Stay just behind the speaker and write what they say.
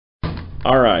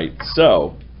All right,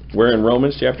 so we're in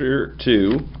Romans chapter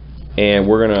 2, and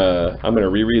I'm gonna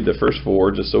reread the first 4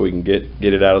 just so we can get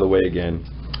it out of the way again,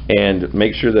 and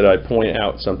make sure that I point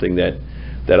out something that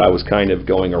I was kind of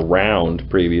going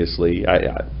around previously.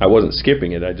 I wasn't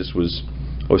skipping it. I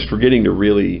was forgetting to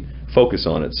really focus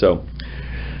on it. So,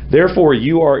 therefore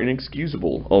you are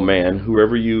inexcusable, O man,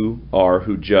 whoever you are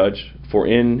who judge, for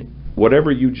in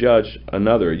whatever you judge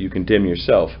another, you condemn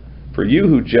yourself. For you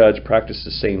who judge practice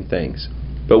the same things.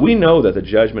 But we know that the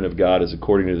judgment of God is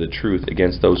according to the truth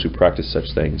against those who practice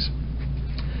such things.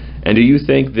 And do you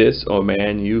think this, O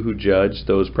man, you who judge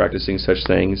those practicing such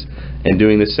things, and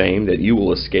doing the same, that you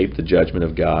will escape the judgment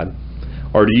of God?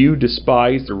 Or do you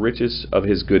despise the riches of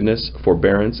his goodness,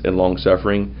 forbearance, and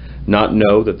long-suffering, not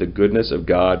know that the goodness of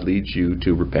God leads you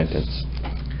to repentance?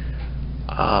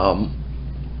 I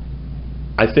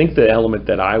think the element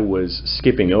that I was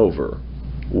skipping over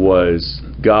was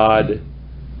God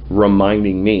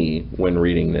reminding me when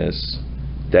reading this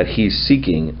that he's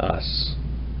seeking us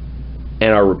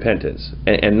and our repentance,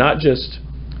 and not just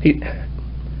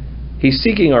he's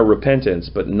seeking our repentance,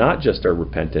 but not just our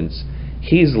repentance.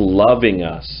 He's loving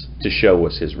us to show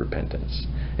us his repentance.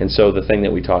 And so the thing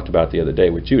that we talked about the other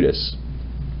day with Judas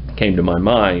came to my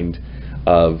mind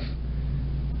of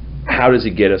how does he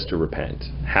get us to repent?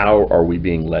 How are we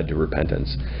being led to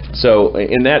repentance? So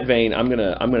in that vein, I'm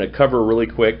gonna cover really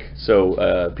quick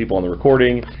so people on the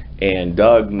recording and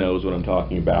Doug knows what I'm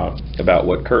talking about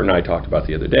what Kurt and I talked about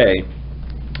the other day,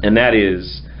 and that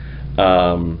is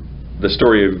the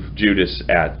story of Judas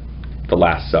at the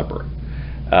Last Supper.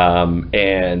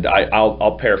 And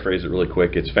I'll paraphrase it really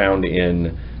quick. It's found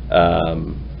in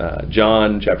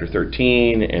John chapter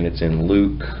 13, and it's in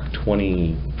Luke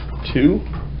 22,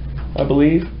 I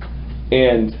believe.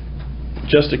 And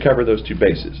just to cover those two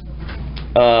bases,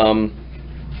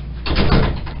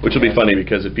 which will be funny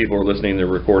because if people are listening to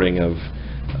the recording of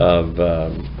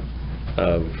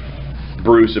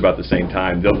Bruce about the same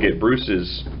time, they'll get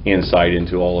Bruce's insight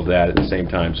into all of that at the same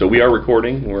time. So we are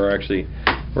recording. We're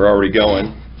already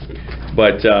going.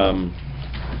 But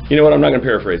you know what? I'm not going to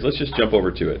paraphrase. Let's just jump over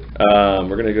to it.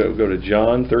 We're going to go to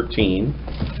John 13.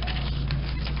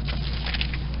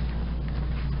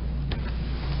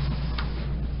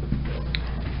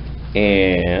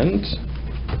 And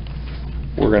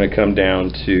we're going to come down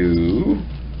to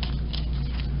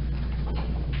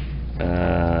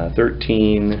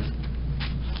 13.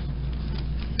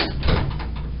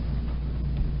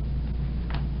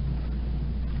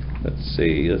 Let's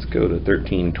see. Let's go to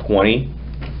 13:20.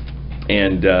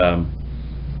 And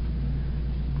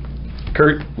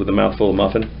Kurt, with a mouthful of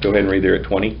muffin, go ahead and read there at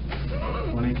 20.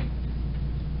 20.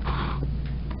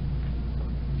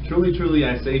 Truly, truly,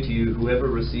 I say to you, whoever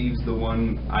receives the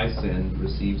one I send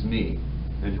receives me,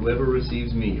 and whoever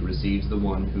receives me receives the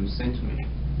one who sent me.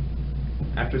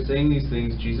 After saying these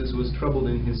things, Jesus was troubled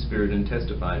in his spirit and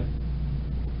testified,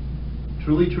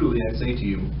 Truly, truly, I say to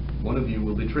you, one of you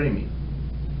will betray me.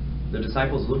 The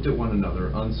disciples looked at one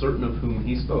another, uncertain of whom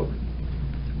he spoke.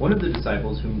 One of the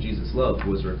disciples whom Jesus loved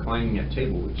was reclining at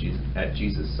table with at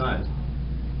Jesus' side.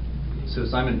 So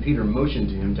Simon Peter motioned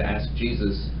to him to ask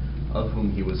Jesus of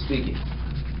whom he was speaking.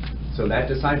 So that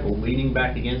disciple, leaning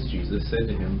back against Jesus, said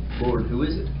to him, Lord, who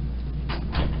is it?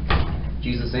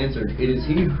 Jesus answered, It is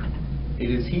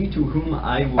he to whom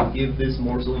I will give this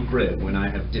morsel of bread when I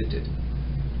have dipped it.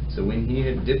 So when he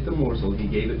had dipped the morsel, he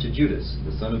gave it to Judas,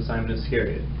 the son of Simon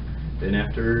Iscariot. Then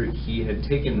after he had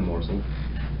taken the morsel,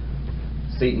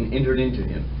 Satan entered into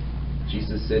him.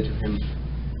 Jesus said to him,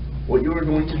 What you are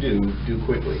going to do, do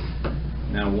quickly.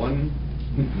 Now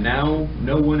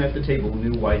no one at the table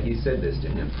knew why he said this to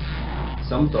him.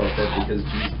 Some thought that because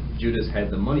Judas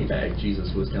had the money bag,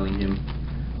 Jesus was telling him,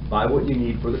 Buy what you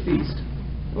need for the feast,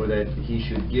 or that he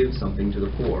should give something to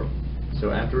the poor. So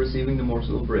after receiving the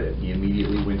morsel of bread, he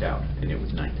immediately went out, and it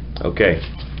was night. Okay,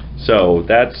 so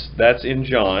that's in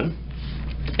John,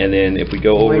 and then if we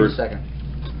go over... Wait a second.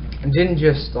 And didn't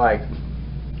just, like,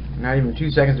 not even 2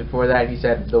 seconds before that, he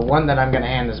said, the one that I'm going to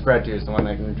hand this bread to is the one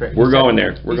that can betray. We're going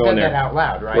there. We're going there. He said that out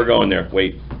loud, right? We're going there.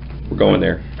 Wait. We're going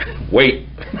there. Wait.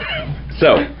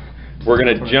 So, we're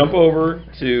going to jump over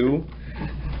to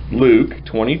Luke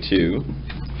 22,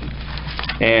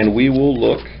 and we will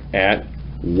look at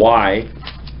why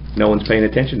no one's paying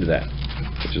attention to that,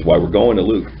 which is why we're going to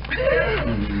Luke.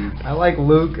 I like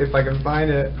Luke if I can find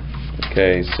it.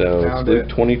 Okay, so it's Luke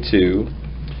 22,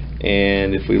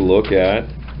 and if we look at...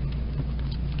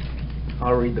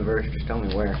 I'll read the verse, just tell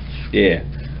me where. Yeah,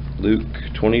 Luke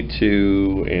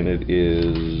 22, and it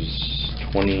is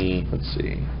 20, let's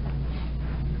see,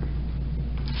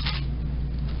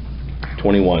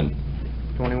 21.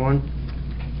 21?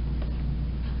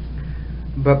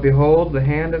 But behold, the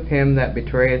hand of him that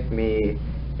betrayeth me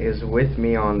is with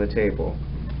me on the table.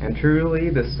 And truly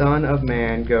the Son of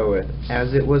Man goeth,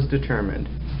 as it was determined.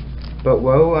 But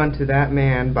woe unto that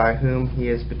man by whom he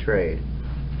is betrayed.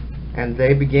 And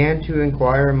they began to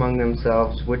inquire among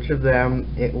themselves which of them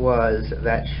it was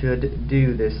that should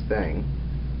do this thing.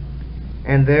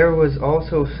 And there was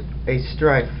also a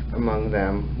strife among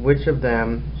them, which of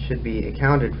them should be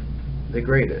accounted the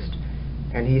greatest.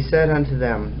 And he said unto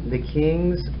them, The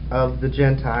kings of the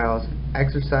Gentiles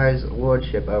exercise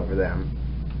lordship over them,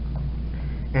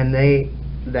 and they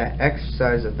that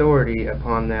exercise authority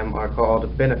upon them are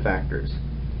called benefactors.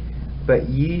 But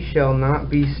ye shall not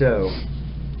be so.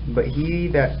 But he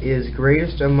that is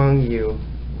greatest among you,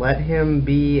 let him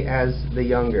be as the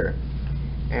younger,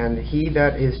 and he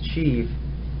that is chief,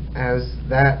 as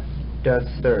that doth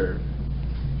serve.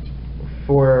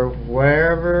 For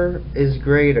wherever is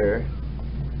greater,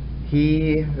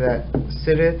 he that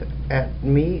sitteth at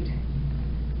meat,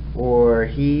 or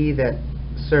he that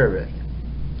serveth?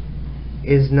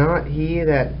 Is not he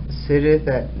that sitteth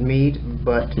at meat,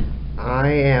 but I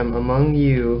am among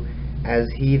you as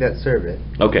he that serveth.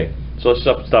 Okay, so let's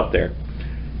stop there.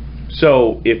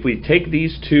 So if we take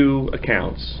these two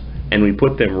accounts and we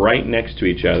put them right next to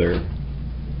each other,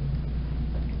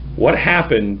 what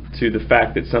happened to the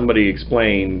fact that somebody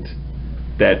explained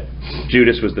that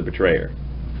Judas was the betrayer?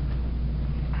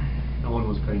 No one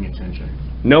was paying attention.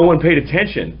 No one paid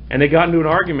attention, and they got into an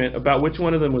argument about which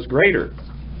one of them was greater.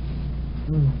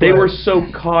 They were so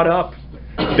caught up.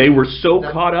 They were so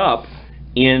caught up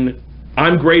in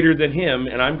I'm greater than him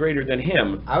and I'm greater than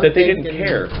him that they didn't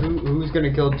care. Who's going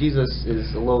to kill Jesus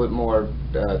is a little bit more,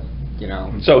 you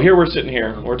know. So here we're sitting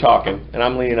here, we're talking, and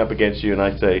I'm leaning up against you, and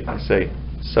I say,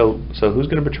 so who's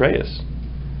going to betray us?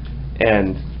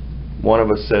 And one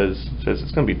of us says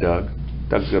it's going to be Doug.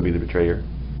 Doug's going to be the betrayer.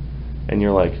 And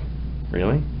you're like,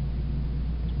 really?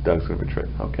 Doug's going to betray.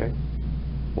 Okay.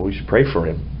 Well, we should pray for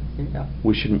him. Yeah.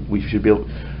 We should be able.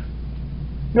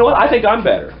 You know what? I think I'm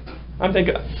better. I'm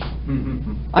thinking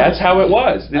that's how it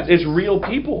was. It's real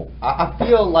people. I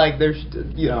feel like there's,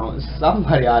 you know,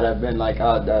 somebody ought to have been like,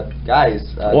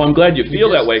 guys. Well, I'm glad you feel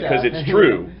that way because it's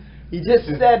true. He just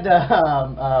said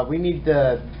we need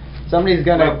to. Somebody's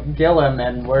gonna kill him,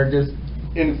 and we're just.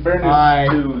 In fairness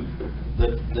to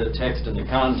the text and the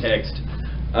context,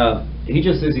 he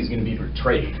just says he's going to be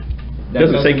betrayed.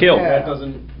 Doesn't say kill.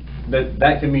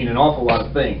 That can mean an awful lot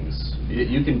of things.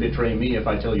 You can betray me if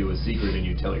I tell you a secret and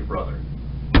you tell your brother.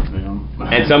 You know?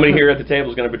 And somebody here at the table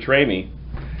is going to betray me.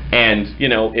 And, you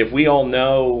know, if we all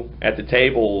know at the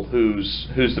table who's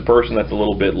the person that's a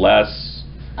little bit less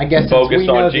focused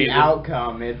on Jesus, the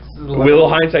outcome, it's will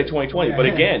hindsight 2020. Yeah. But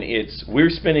again, we're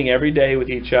spending every day with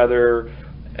each other.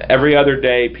 Every other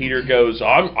day, Peter goes,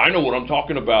 I know what I'm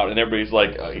talking about. And everybody's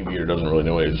like, Peter doesn't really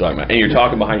know what he's talking about. And you're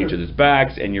talking behind each other's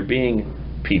backs, and you're being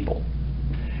people.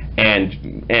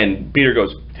 And Peter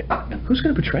goes, who's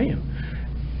going to betray him?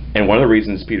 And one of the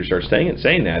reasons Peter starts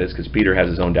saying that is because Peter has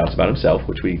his own doubts about himself,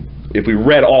 which if we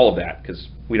read all of that, because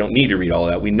we don't need to read all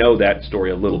of that, we know that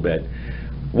story a little bit.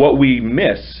 What we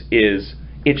miss is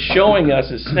it's showing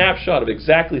us a snapshot of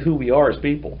exactly who we are as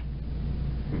people.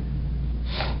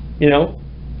 You know,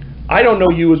 I don't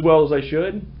know you as well as I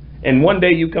should, and one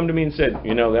day you come to me and said,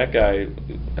 you know, that guy,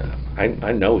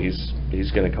 I know he's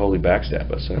going to totally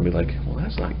backstab us. And I'll be like, well,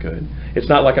 that's not good. It's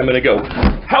not like I'm going to go,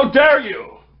 how dare you?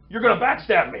 You're going to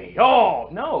backstab me. Oh,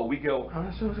 no. We go,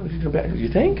 you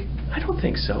think? I don't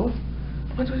think so.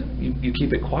 You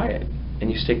keep it quiet,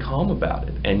 and you stay calm about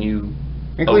it, and you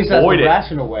at least that's avoid the it.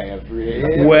 rational way of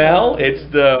reading. Well, it's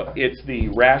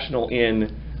the rational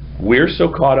in we're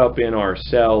so caught up in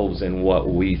ourselves and what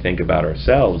we think about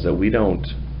ourselves that we don't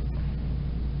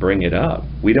bring it up.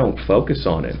 We don't focus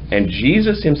on it. And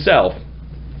Jesus himself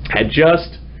had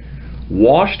just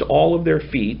washed all of their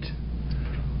feet,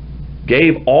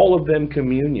 gave all of them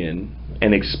communion,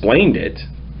 and explained it,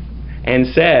 and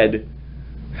said,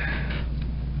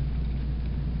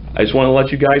 I just want to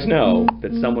let you guys know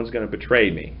that someone's going to betray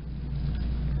me.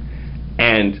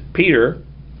 And Peter,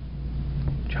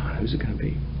 John, who's it going to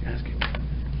be? Ask him.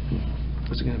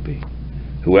 Who's it going to be?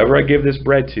 Whoever I give this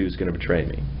bread to is going to betray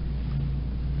me.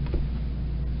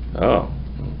 Oh.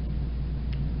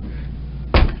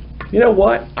 You know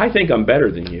what? I think I'm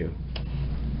better than you.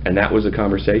 And that was a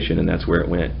conversation, and that's where it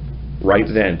went. Right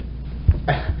then.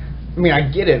 I mean,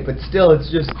 I get it, but still,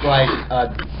 it's just like,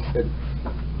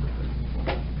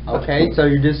 okay, so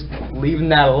you're just leaving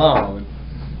that alone.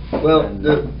 Well,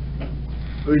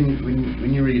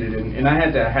 when you read it, and I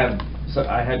had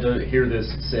to hear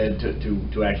this said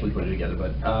to actually put it together.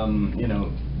 But you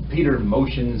know, Peter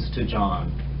motions to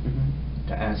John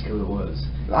to ask who it was.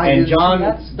 I And just- John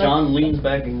that's- John leans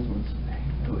back and goes, "Hey,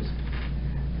 who is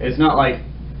it?" It's not like,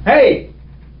 "Hey,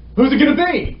 who's it gonna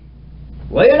be?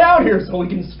 Lay it out here so we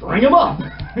can string him up."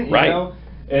 You Right. know?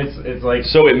 It's like,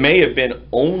 So it may have been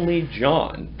only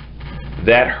John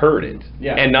that heard it.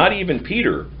 Yeah. And not even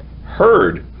Peter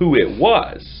heard who it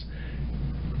was.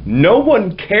 No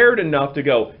one cared enough to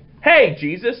go, "Hey,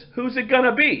 Jesus, who's it going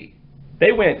to be?"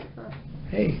 They went,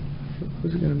 "Hey,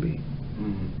 who's it going to be?"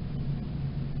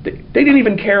 They didn't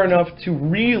even care enough to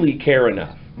really care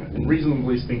enough.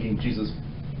 reasonably speaking, Jesus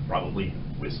probably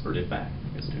whispered it back.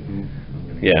 As to who I'm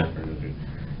gonna Yeah. give her to.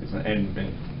 It's not- and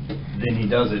then he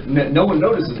does it. No one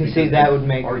notices. You see, because that they're would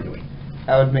make arguing.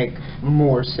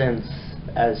 more sense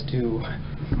as to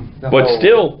the But whole-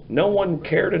 still, no one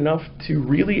cared enough to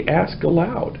really ask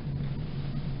aloud.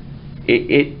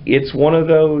 It's one of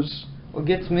those... What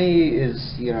gets me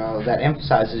is, that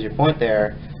emphasizes your point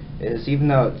there, is even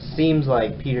though it seems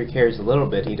like Peter cares a little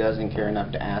bit, he doesn't care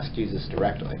enough to ask Jesus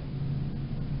directly.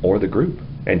 Or the group.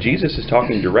 And Jesus is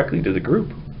talking directly to the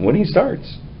group when he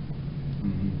starts.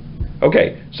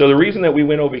 Okay, so the reason that we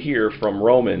went over here from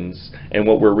Romans and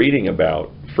what we're reading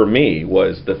about, for me,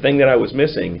 was the thing that I was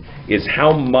missing is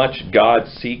how much God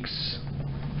seeks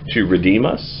to redeem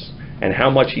us and how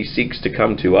much he seeks to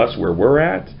come to us where we're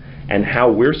at, and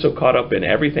how we're so caught up in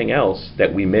everything else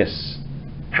that we miss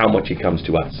how much he comes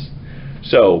to us.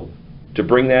 So, to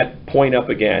bring that point up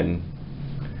again,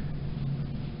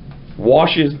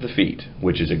 washes the feet,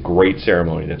 which is a great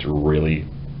ceremony that's really,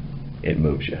 it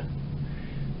moves you.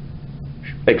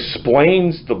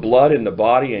 Explains the blood in the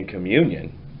body and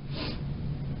communion,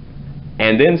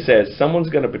 and then says, someone's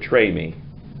going to betray me,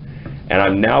 and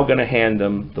I'm now going to hand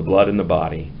them the blood and the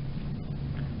body.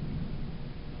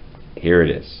 Here it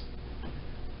is.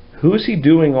 Who's he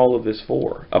doing all of this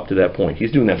for up to that point?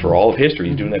 He's doing that for all of history.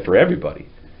 He's doing that for everybody.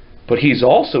 But he's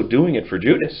also doing it for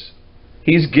Judas.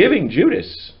 He's giving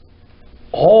Judas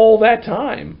all that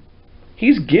time.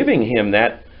 He's giving him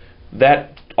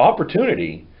that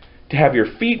opportunity to have your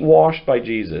feet washed by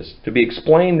Jesus, to be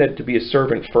explained that to be a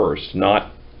servant first,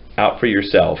 not out for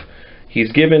yourself.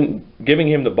 He's giving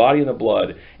him the body and the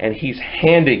blood, and he's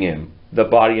handing him the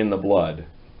body and the blood.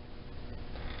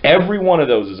 Every one of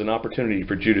those is an opportunity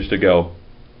for Judas to go,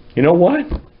 you know what?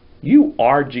 You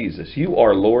are Jesus. You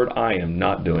are Lord. I am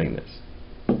not doing this.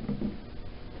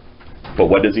 But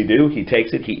what does he do? He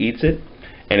takes it, he eats it,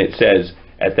 and it says,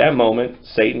 at that moment,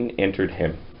 Satan entered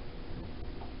him.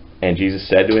 And Jesus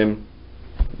said to him,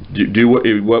 do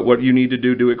what you need to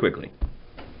do it quickly.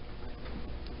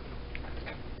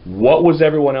 What was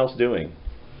everyone else doing?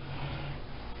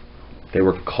 They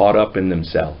were caught up in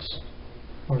themselves.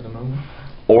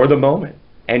 Or the moment.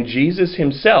 And Jesus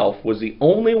himself was the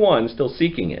only one still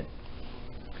seeking it.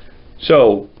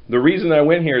 So, the reason I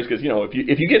went here is because,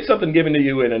 if you get something given to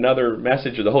you in another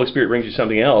message, or the Holy Spirit brings you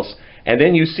something else, and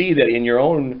then you see that in your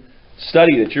own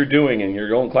study that you're doing, in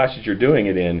your own classes you're doing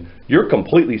it in, you're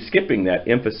completely skipping that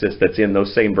emphasis that's in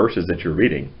those same verses that you're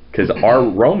reading. Because our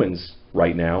Romans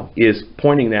right now is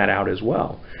pointing that out as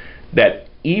well. That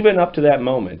even up to that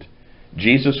moment,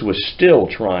 Jesus was still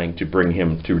trying to bring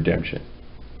him to redemption.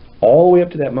 All the way up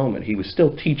to that moment, he was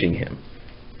still teaching him.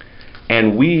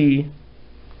 And we,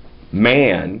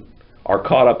 man, are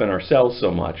caught up in ourselves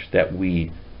so much that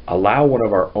we allow one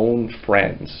of our own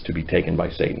friends to be taken by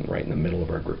Satan right in the middle of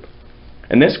our group.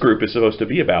 And this group is supposed to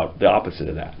be about the opposite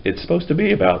of that. It's supposed to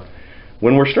be about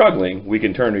when we're struggling, we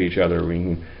can turn to each other.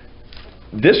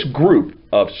 This group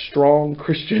of strong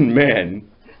Christian men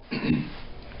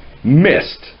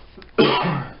missed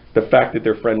the fact that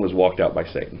their friend was walked out by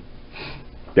Satan.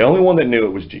 The only one that knew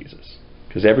it was Jesus,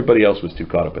 because everybody else was too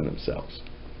caught up in themselves.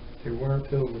 They weren't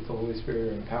filled with the Holy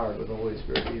Spirit or empowered with the Holy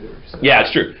Spirit either. So. Yeah,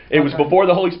 it's true. It was before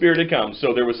the Holy Spirit had come,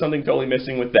 so there was something totally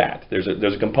missing with that. There's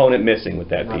a component missing with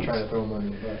that I'm not piece. trying to throw them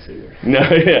under the bus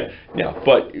either. No,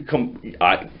 but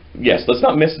yes, let's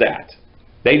not miss that.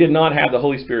 They did not have the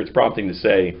Holy Spirit's prompting to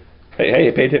say, hey,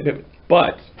 pay attention.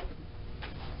 But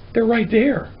they're right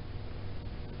there.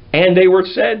 And it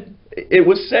was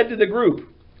said to the group,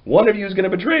 one of you is going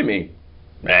to betray me.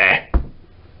 Nah.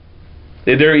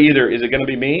 Is it going to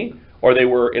be me? Or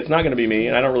it's not going to be me,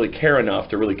 and I don't really care enough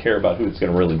to really care about who it's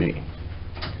going to really be.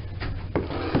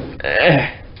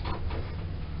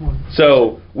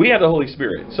 So, we have the Holy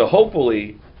Spirit. So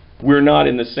hopefully, we're not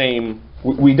in the same,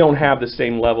 we don't have the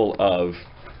same level of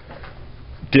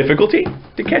difficulty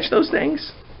to catch those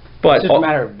things. But It's just a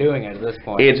matter of doing it at this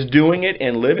point. it's doing it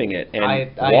and living it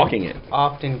and walking it. I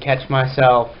often catch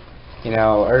myself,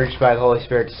 urged by the Holy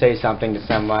Spirit to say something to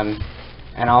someone,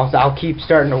 and I'll keep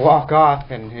starting to walk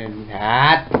off, and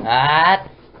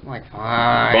I'm like,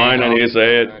 fine. Fine, I need to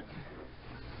say it.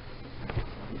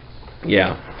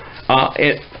 Yeah.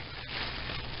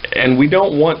 And we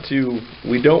don't want to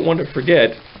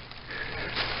forget.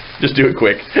 Just do it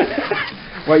quick.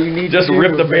 What you need Just to do,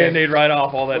 rip the Rick, Band-Aid right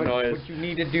off all that noise. What you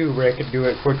need to do, Rick, and do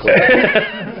it quickly.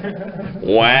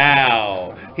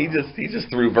 Wow. He just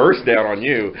threw verse down on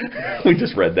you. We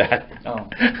just read that.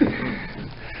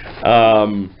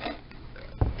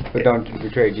 But don't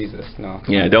betray Jesus, no.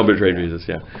 Yeah, don't betray Jesus,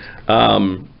 yeah.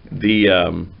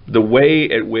 The way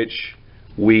at which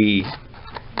we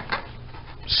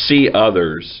see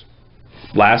others,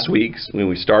 last week when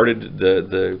we started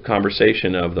the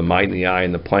conversation of the mite in the eye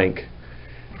and the plank,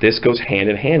 this goes hand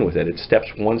in hand with it. It steps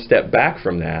one step back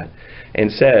from that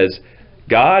and says,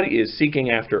 God is seeking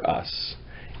after us.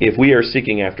 If we are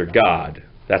seeking after God,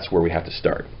 that's where we have to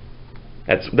start.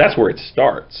 That's where it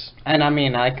starts. And I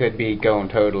mean, I could be going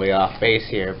totally off base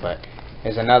here, but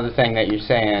there's another thing that you're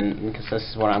saying, because this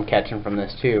is what I'm catching from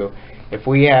this too. If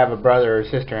we have a brother or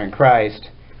sister in Christ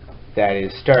that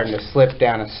is starting to slip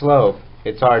down a slope,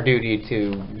 it's our duty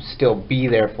to still be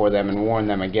there for them and warn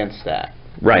them against that.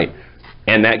 Right.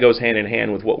 And that goes hand in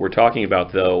hand with what we're talking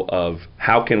about, though, of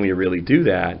how can we really do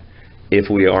that if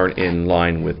we aren't in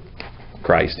line with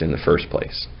Christ in the first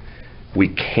place. We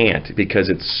can't, because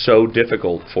it's so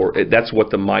difficult for it. That's what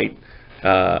the mite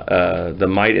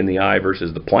in the eye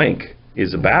versus the plank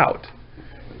is about.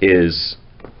 Is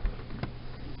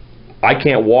I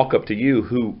can't walk up to you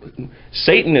who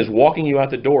Satan is walking you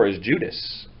out the door as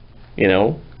Judas. You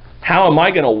know, how am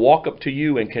I going to walk up to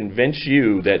you and convince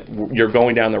you that you're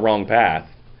going down the wrong path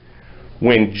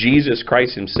when Jesus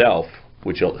Christ himself,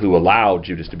 who allowed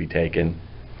Judas to be taken,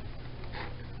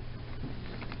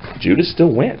 Judas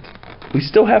still went. We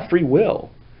still have free will.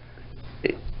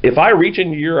 If I reach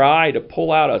into your eye to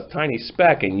pull out a tiny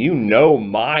speck and you know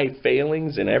my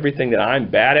failings and everything that I'm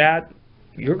bad at,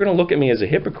 you're going to look at me as a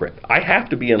hypocrite. I have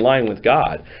to be in line with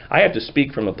God. I have to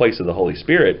speak from the place of the Holy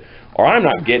Spirit, or I'm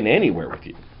not getting anywhere with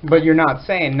you. But you're not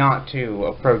saying not to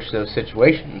approach those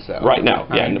situations, though. Right, no.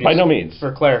 Yeah, by no means.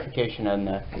 For clarification on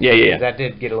that. Yeah. That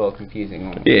did get a little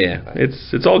confusing. Yeah,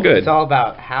 it's all good. It's all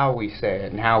about how we say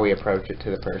it and how we approach it to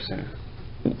the person.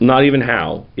 Not even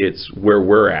how, it's where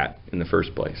we're at in the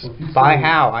first place. By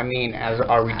how, I mean,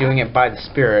 are we doing it by the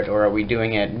Spirit, or are we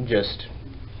doing it just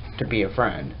to be a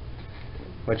friend?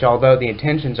 Which, although the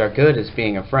intentions are good as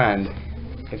being a friend,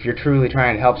 if you're truly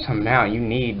trying to help someone out, you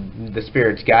need the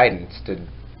Spirit's guidance to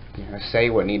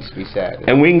say what needs to be said.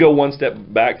 And we can go one step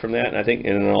back from that, and I think,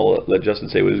 and I'll let Justin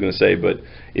say what he's going to say, but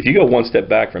if you go one step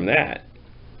back from that,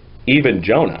 even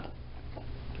Jonah,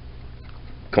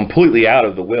 completely out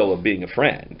of the will of being a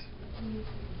friend,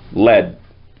 led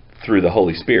through the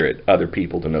Holy Spirit other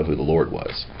people to know who the Lord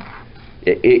was.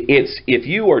 It's if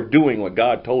you are doing what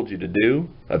God told you to do,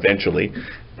 eventually,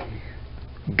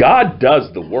 God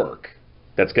does the work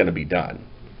that's going to be done.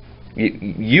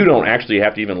 You don't actually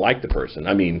have to even like the person.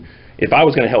 I mean, if I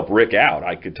was going to help Rick out,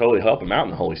 I could totally help him out in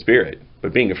the Holy Spirit.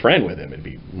 But being a friend with him would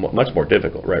be much more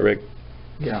difficult, right, Rick?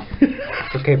 Yeah.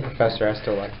 It's okay, Professor. I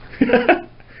still like it.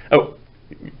 Oh,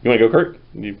 you want to go, Kurt?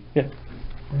 Yeah.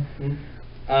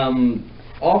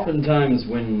 Oftentimes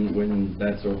when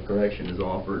that sort of correction is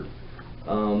offered,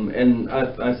 and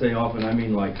I say often, I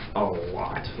mean like a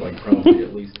lot, like probably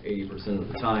at least 80% of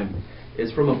the time,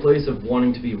 it's from a place of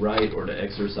wanting to be right or to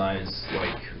exercise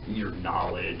like your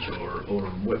knowledge or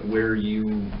where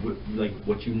you like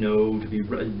what you know to be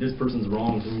right. This person's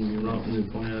wrong, so you're wrong, and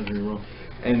point out you're wrong.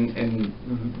 And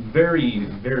very,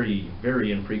 very,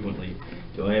 very infrequently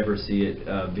do I ever see it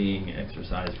being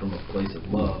exercised from a place of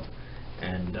love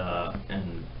and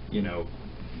you know,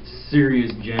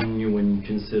 serious, genuine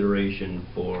consideration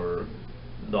for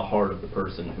the heart of the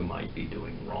person who might be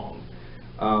doing wrong.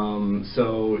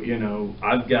 So, you know,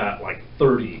 I've got like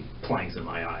 30 planks in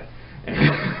my eye.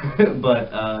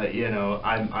 But, you know,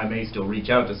 I may still reach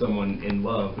out to someone in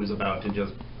love who's about to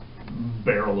just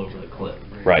barrel over the cliff.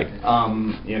 Right.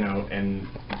 You know, and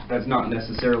that's not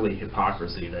necessarily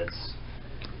hypocrisy. That's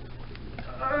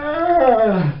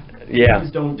yeah.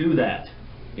 Please don't do that.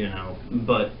 You know,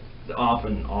 but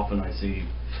often I see.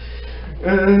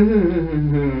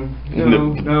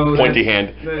 No, pointy hand.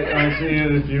 I see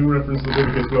it if you reference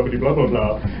Leviticus blah blah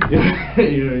blah.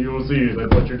 You will see that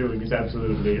what you're doing is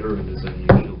absolutely horrendous and you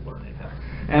should burn in hell.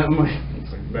 And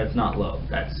it's like, that's not love.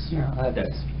 That's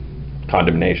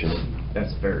condemnation.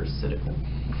 That's pharisaical.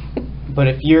 But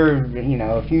if you're,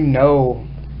 if you know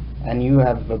and you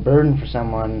have a burden for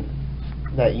someone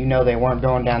that you know they weren't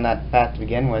going down that path to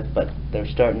begin with, but they're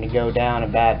starting to go down a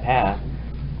bad path,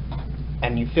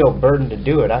 and you feel burdened to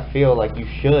do it, I feel like you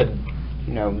should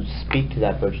you know, speak to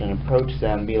that person, approach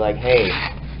them, be like, hey,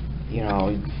 you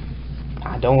know,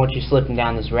 I don't want you slipping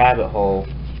down this rabbit hole,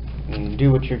 and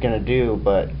do what you're gonna do,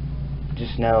 but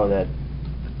just know that,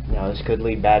 you know, this could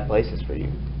lead bad places for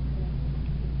you.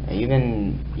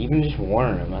 Even just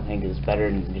warning them, I think, is better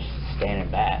than just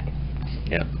standing back.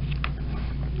 Yeah.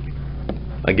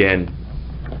 Again,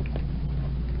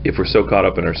 if we're so caught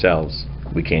up in ourselves,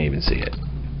 we can't even see it.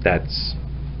 That's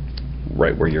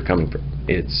right where you're coming from.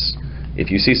 It's,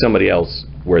 if you see somebody else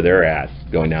where they're at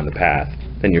going down the path,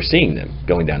 then you're seeing them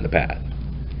going down the path.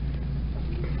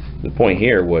 The point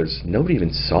here was nobody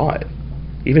even saw it.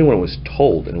 Even when it was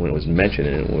told and when it was mentioned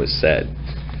and when it was said.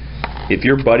 If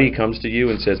your buddy comes to you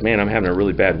and says, man, I'm having a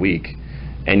really bad week,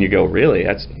 and you go, really?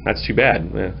 That's too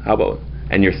bad. How about,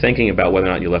 and you're thinking about whether or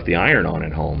not you left the iron on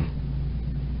at home.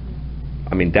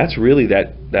 I mean, that's really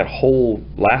that whole,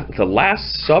 the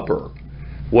Last Supper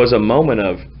was a moment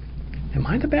of, am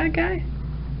I the bad guy?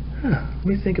 Let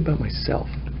me think about myself.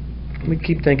 Let me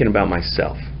keep thinking about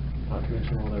myself. Not to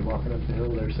mention while they're walking up the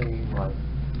hill, they're singing like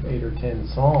 8 or 10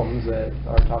 psalms that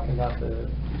are talking about the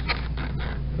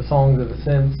songs of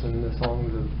ascents and the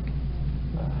songs of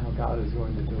how God is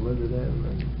going to deliver them,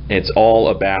 and it's all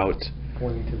about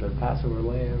pointing to the Passover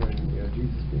lamb, and you know,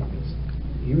 Jesus being just,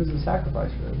 he was a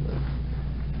sacrifice for them. But,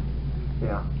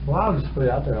 yeah. Well, I'll just put it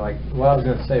out there. Like what I was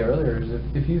going to say earlier is,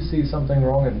 if you see something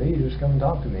wrong in me, just come and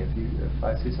talk to me. If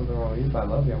I see something wrong with you, if I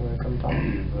love you, I'm going to come talk to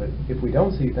you. But if we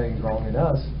don't see things wrong in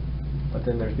us, but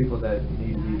then there's people that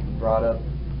need to be brought up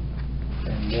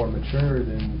and more mature,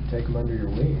 then take them under your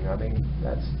wing. I mean,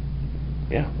 that's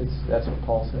what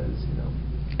Paul says, you know.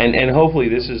 And hopefully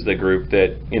this is the group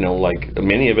that, you know, like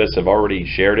many of us have already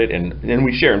shared it, and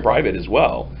we share in private as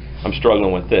well. I'm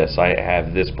struggling with this. I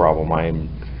have this problem.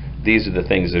 These are the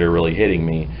things that are really hitting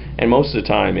me. And most of the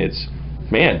time it's,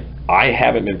 man, I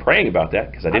haven't been praying about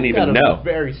that because I didn't even know. A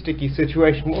very sticky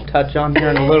situation we'll touch on here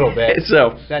in a little bit.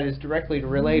 So that is directly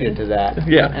related to that.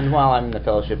 Yeah. And while I'm in the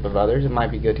fellowship of others, it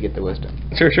might be good to get the wisdom.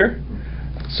 Sure.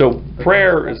 So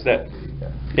prayer is that,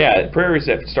 prayer is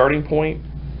that starting point.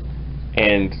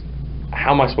 And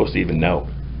how am I supposed to even know?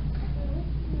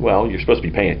 Well, you're supposed to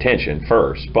be paying attention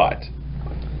first, but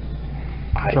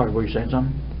Sorry, were you saying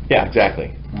something? Yeah,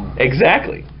 exactly.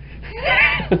 Exactly.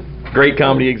 Great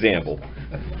comedy example.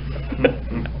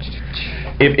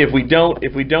 If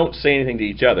we don't say anything to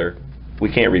each other,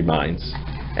 we can't read minds.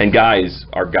 And guys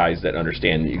are guys that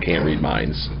understand that you can't read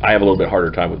minds. I have a little bit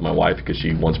harder time with my wife because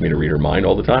she wants me to read her mind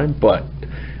all the time. But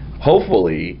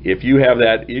hopefully, if you have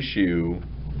that issue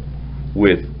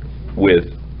with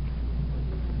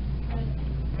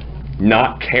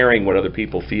not caring what other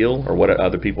people feel or what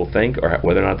other people think, or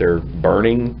whether or not they're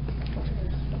burning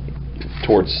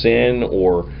towards sin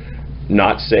or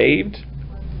not saved,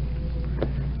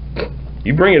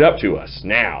 you bring it up to us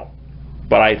now.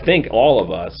 But I think all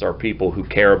of us are people who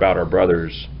care about our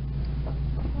brothers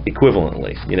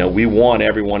equivalently. You know, we want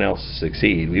everyone else to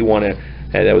succeed. We want to.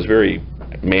 That was very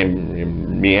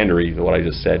meandery what I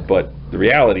just said, but the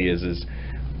reality is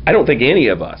I don't think any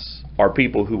of us are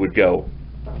people who would go,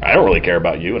 I don't really care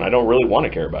about you, and I don't really want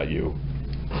to care about you,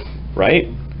 right?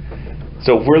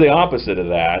 So if we're the opposite of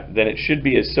that, then it should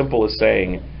be as simple as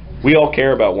saying, we all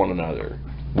care about one another.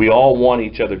 We all want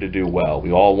each other to do well.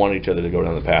 We all want each other to go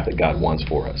down the path that God wants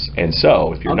for us. And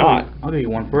so, if you're not... I'll go you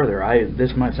one further.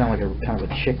 This might sound like a kind of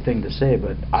a chick thing to say,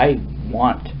 but I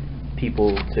want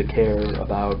people to care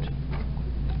about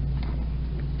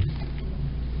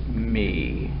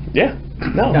me. Yeah.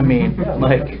 No. I mean,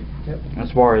 like,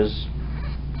 as far as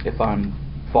if I'm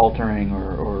faltering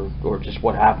or just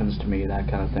what happens to me, that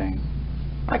kind of thing.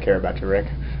 I care about you, Rick.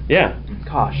 Yeah.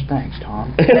 Gosh, thanks,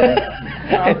 Tom.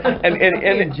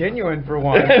 and genuine for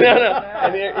one. No.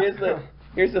 And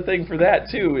here's the thing for that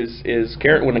too is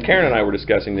Karen, when Karen and I were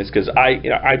discussing this, because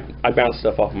I bounce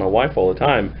stuff off of my wife all the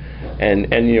time,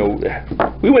 and you know,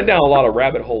 we went down a lot of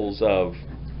rabbit holes of,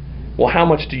 well, how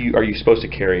much are you supposed to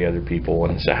carry other people,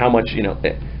 and so how much, you know,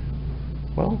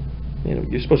 well, you know,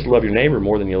 you're supposed to love your neighbor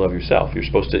more than you love yourself. You're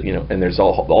supposed to, you know, and there's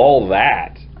all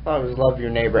that. I thought it was love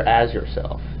your neighbor as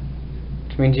yourself.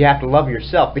 Which means you have to love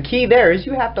yourself. The key there is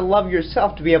you have to love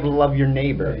yourself to be able to love your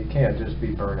neighbor. Yeah, you can't just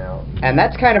be burnt out. And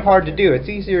that's kind of hard to do. It's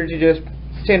easier to just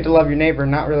tend to love your neighbor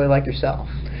and not really like yourself.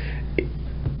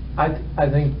 I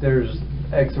think there's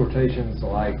exhortations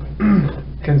like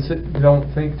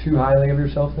don't think too highly of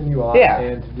yourself than you ought,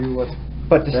 and to do what's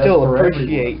but to best still for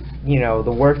appreciate, everyone. You know,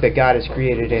 the work that God has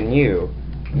created in you.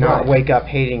 Not wake up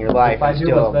hating your life if I and do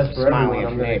still what's best for smiling everyone, at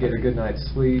your I'm going to neighbor. get a good night's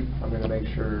sleep. I'm going to make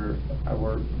sure I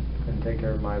work and take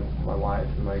care of my wife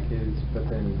and my kids. But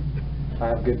then if I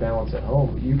have good balance at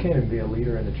home, you can't even be a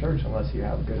leader in the church unless you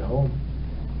have a good home.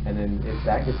 And then if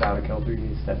that gets out of kilter, you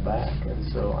need to step back. And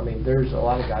so, I mean, there's a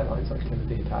lot of guidelines like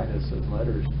Timothy and Titus, those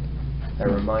letters, that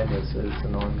remind us that it's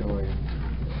an ongoing.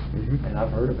 And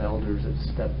I've heard of elders that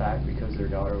step back because their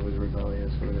daughter was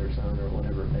rebellious or their son or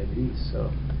whatever it may be.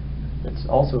 So it's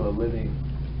also a living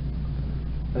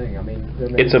thing. I mean,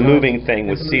 it's a moving thing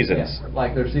with seasons. Yeah,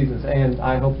 like there's seasons, and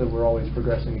I hope that we're always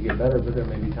progressing to get better. But there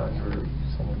may be times where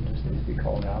someone just needs to be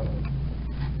called out. And,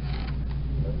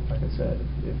 like I said,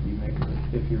 if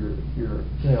you're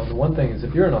the one thing is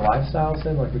if you're in a lifestyle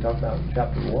sin, like we talked about in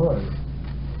chapter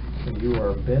 1, and you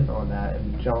are bent on that.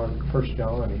 And First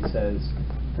John, he says,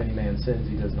 if any man sins,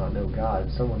 he does not know God.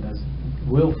 If someone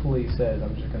willfully says,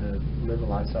 I'm just going to live a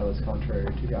lifestyle that's contrary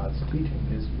to God's teaching,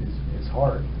 his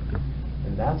heart.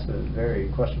 And that's a very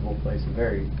questionable place, a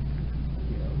very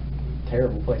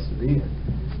terrible place to be in.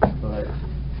 But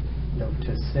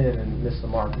to sin and miss the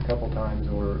mark a couple times,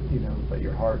 or but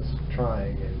your heart's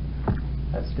trying, and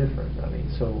that's different. I mean,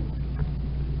 so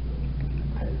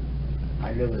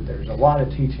I know that there's a lot of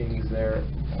teachings there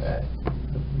that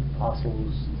the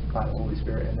apostles by the Holy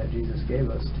Spirit and that Jesus gave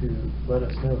us to let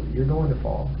us know that you're going to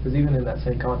fall. Because even in that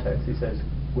same context, he says,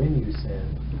 when you sin,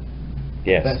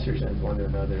 confess your sins one to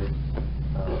another.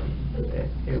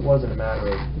 It wasn't a matter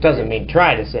of... It doesn't mean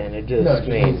try to sin, it just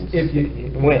means if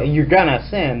you're gonna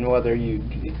sin, whether you...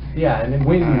 Yeah, and then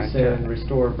when you sin,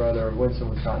 restore a brother, or when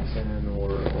someone's caught in sin,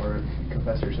 or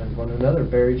confess your sins one to another,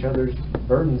 bear each other's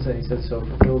burdens, and he said, so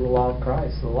fulfill the law of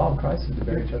Christ. The law of Christ is to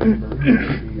bear each other's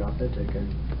burdens, to be authentic,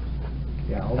 and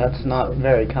that's not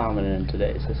very common in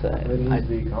today's society. It needs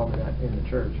to be common in the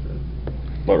church, but...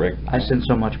 What, Rick? I sin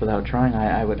so much without trying.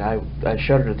 I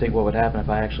shudder to think what would happen if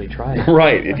I actually tried.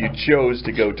 Right, if you chose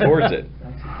to go towards it.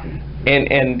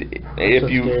 And if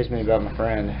That's you what scares me about my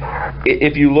friend.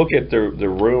 If you look at the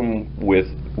room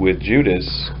with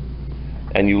Judas,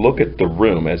 and you look at the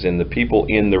room, as in the people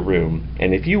in the room,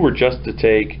 and if you were just to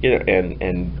take,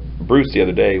 and Bruce the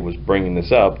other day was bringing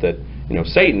this up, that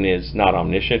Satan is not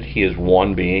omniscient. He is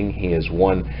one being.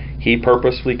 He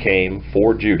purposefully came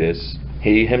for Judas.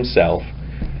 He himself.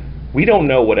 We don't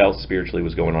know what else spiritually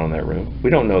was going on in that room. We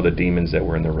don't know the demons that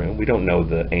were in the room. We don't know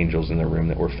the angels in the room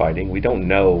that were fighting. We don't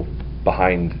know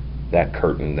behind that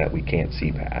curtain that we can't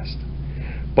see past.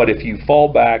 But if you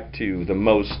fall back to the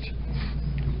most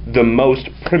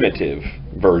primitive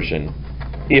version,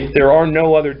 if there are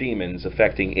no other demons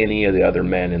affecting any of the other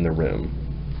men in the room,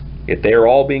 if they are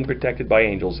all being protected by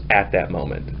angels at that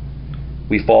moment,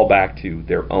 we fall back to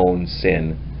their own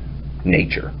sin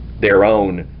nature, their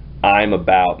own I'm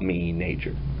about me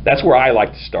nature. That's where I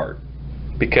like to start.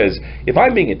 Because if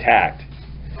I'm being attacked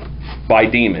by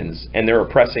demons and they're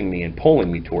oppressing me and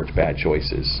pulling me towards bad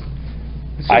choices,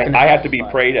 I have to be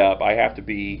prayed up. I have to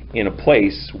be in a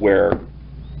place where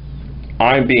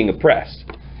I'm being oppressed.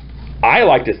 I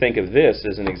like to think of this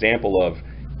as an example of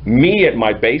me at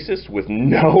my basis with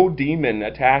no demon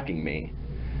attacking me.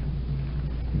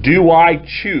 Do I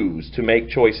choose to make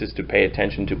choices to pay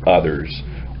attention to others,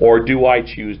 or do I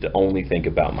choose to only think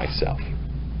about myself?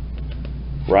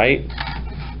 Right?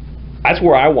 That's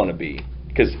where I want to be.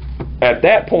 Because at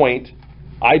that point,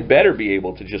 I better be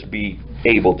able to just be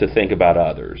able to think about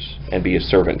others and be a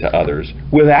servant to others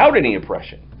without any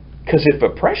oppression. Because if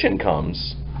oppression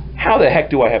comes, how the heck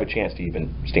do I have a chance to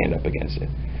even stand up against it?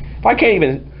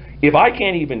 If I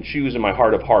can't even choose in my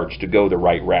heart of hearts to go the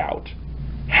right route,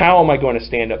 how am I going to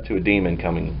stand up to a demon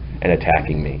coming and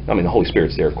attacking me? I mean, the Holy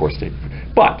Spirit's there, of course, too.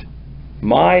 But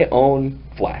my own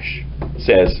flesh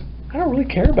says, I don't really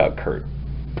care about Kurt.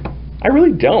 I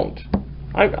really don't.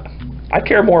 I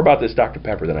care more about this Dr.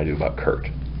 Pepper than I do about Kurt.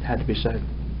 Had to be said.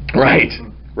 Right,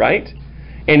 right?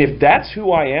 And if that's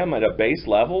who I am at a base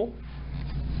level,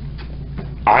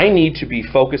 I need to be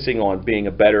focusing on being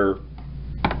a better,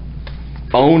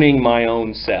 owning my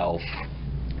own self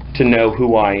to know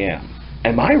who I am.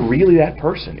 Am I really that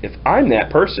person? If I'm that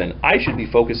person, I should be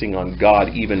focusing on God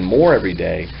even more every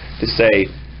day to say,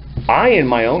 I in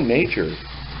my own nature,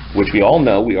 which we all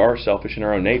know we are selfish in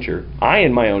our own nature, I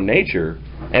in my own nature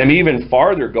am even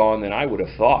farther gone than I would have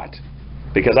thought,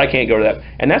 because I can't go to that.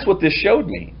 And that's what this showed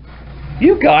me.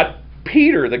 You got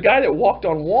Peter, the guy that walked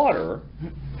on water,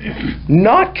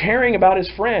 not caring about his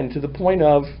friend to the point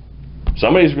of,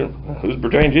 who's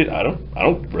betraying Jesus? I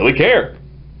don't really care.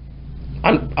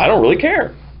 I don't really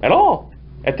care at all.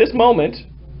 At this moment,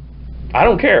 I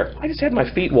don't care. I just had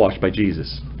my feet washed by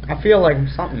Jesus. I feel like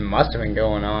something must have been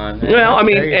going on. Well, I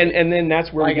mean, and then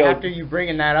that's where like we go. After you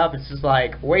bringing that up, it's just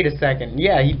like, wait a second.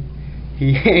 Yeah,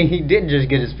 he didn't just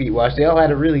get his feet washed. They all had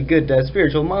a really good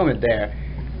spiritual moment there.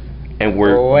 And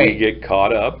we get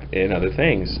caught up in other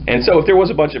things. And so if there was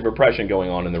a bunch of repression going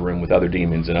on in the room with other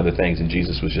demons and other things, and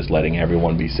Jesus was just letting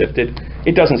everyone be sifted,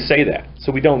 it doesn't say that.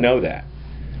 So we don't know that.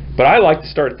 But I like to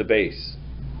start at the base.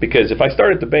 Because if I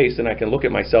start at the base, then I can look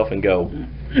at myself and go,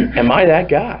 am I that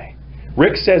guy?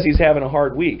 Rick says he's having a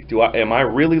hard week. Am I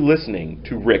really listening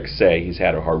to Rick say he's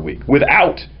had a hard week?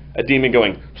 Without a demon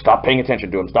going, stop paying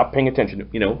attention to him, stop paying attention to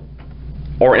him, you know?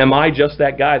 Or am I just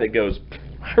that guy that goes,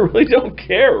 I really don't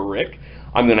care, Rick.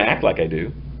 I'm going to act like I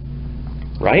do.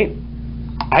 Right?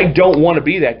 I don't want to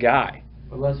be that guy.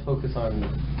 But let's focus on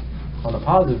the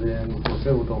positive end. We're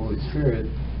filled with the Holy Spirit.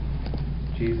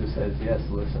 Jesus says, yes,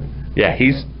 listen. Yeah,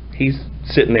 he's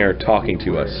sitting there talking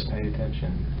to us. Pay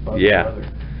attention. Yeah.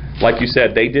 Like you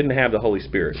said, they didn't have the Holy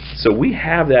Spirit. So we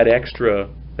have that extra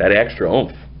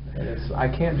oomph. And I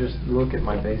can't just look at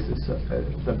my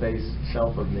the base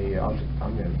self of me.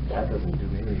 That doesn't do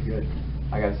me any good.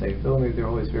 I gotta say, fill me with your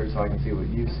Holy Spirit so I can see what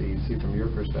you see from your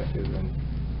perspective, and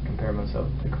compare myself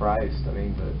to Christ. I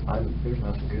mean, but there's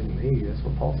nothing good in me. That's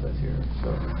what Paul says here.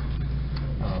 So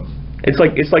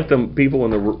it's like the people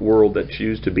in the world that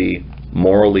choose to be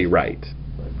morally right.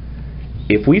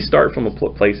 If we start from a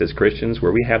place as Christians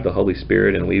where we have the Holy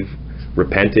Spirit and we've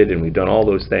repented and we've done all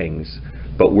those things,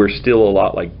 but we're still a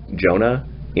lot like Jonah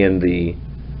in the,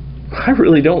 I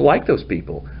really don't like those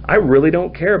people. I really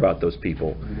don't care about those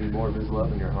people. You need more of His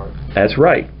love in your heart. That's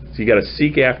right. So you got to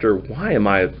seek after, why am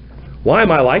I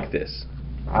like this?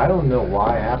 I don't know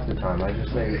why half the time. I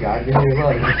just say, God, give me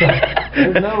love.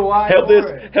 There's no why.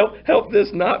 Help this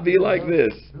not be like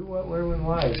this. Who, what, where, when,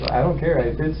 why? So I don't care.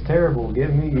 If it's terrible,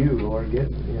 give me you, Lord.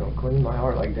 Clean my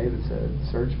heart, like David said.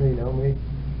 Search me, know me,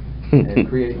 and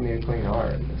create me a clean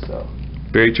heart. So.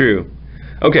 Very true.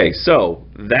 Okay, so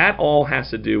that all has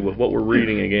to do with what we're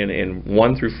reading again in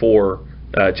 1 through 4,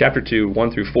 chapter 2,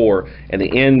 1 through 4, and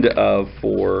the end of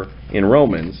 4 in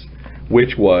Romans,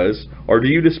 which was, or do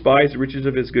you despise the riches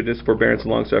of His goodness, forbearance,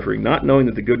 and long-suffering, not knowing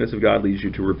that the goodness of God leads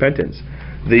you to repentance?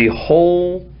 The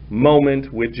whole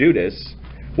moment with Judas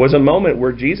was a moment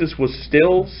where Jesus was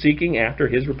still seeking after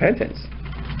his repentance.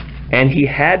 And he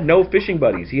had no fishing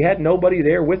buddies. He had nobody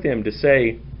there with him to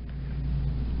say,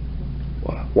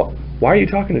 why are you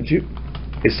talking to Judas?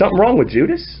 Is something wrong with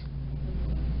Judas?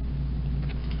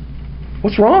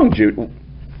 What's wrong, Judas?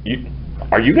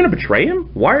 Are you going to betray him?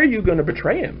 Why are you going to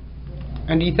betray him?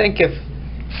 And do you think if,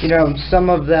 some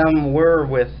of them were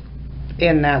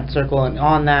in that circle and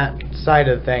on that side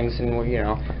of things, and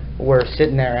were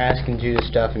sitting there asking Judas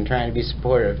stuff and trying to be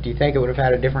supportive, do you think it would have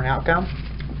had a different outcome?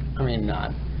 I mean,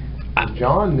 not.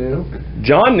 John knew.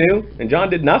 John knew, and John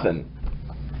did nothing.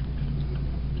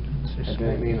 That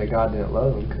didn't mean that God didn't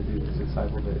love him, because he was a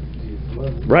disciple that Jesus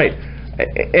loved him. Right.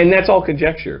 And that's all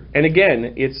conjecture. And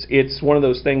again, it's one of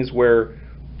those things where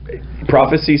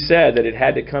prophecy said that it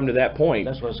had to come to that point.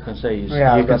 That's what I was going to say.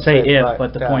 Yeah, you can say if,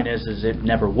 but the point is it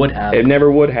never would have. It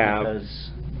never would have.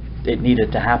 Because it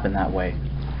needed to happen that way.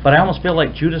 But I almost feel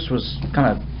like Judas was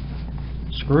kind of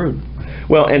screwed.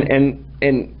 Well, and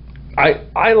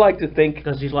I like to think,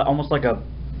 because he's almost like a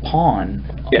pawn.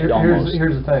 Yeah.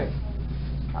 Here's the thing.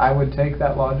 I would take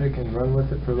that logic and run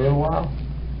with it for a little while.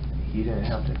 He didn't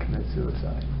have to commit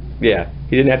suicide. Yeah,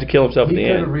 he didn't have to kill himself in the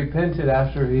end. He could have repented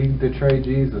after he betrayed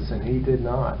Jesus, and he did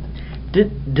not.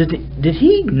 Did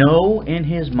he know in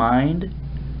his mind,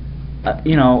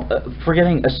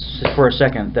 forgetting for a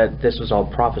second that this was all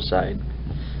prophesied,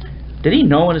 did he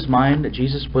know in his mind that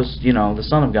Jesus was, the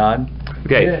Son of God?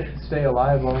 Okay. He didn't stay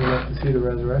alive long enough to see the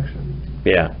resurrection.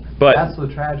 Yeah. But that's the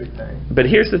tragic thing. But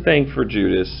here's the thing for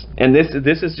Judas, and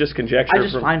this is just conjecture. I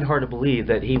just find hard to believe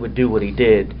that he would do what he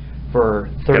did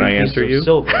for 30 pieces of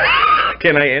silver.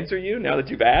 Can I answer you now that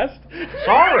you've asked?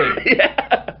 Sorry.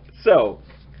 Yeah. So,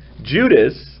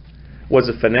 Judas was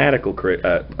a fanatical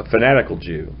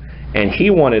Jew, and he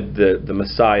wanted the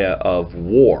Messiah of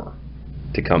war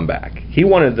to come back. He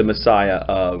wanted the Messiah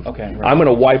of, I'm going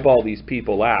to wipe all these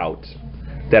people out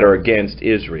that are against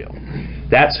Israel.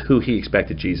 That's who he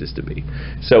expected Jesus to be.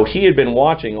 So he had been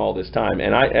watching all this time,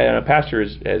 and a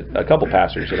couple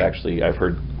pastors have actually, I've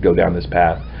heard, go down this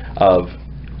path of,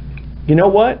 you know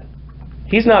what?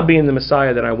 He's not being the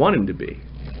Messiah that I want him to be.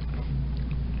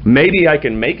 Maybe I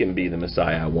can make him be the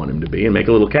Messiah I want him to be and make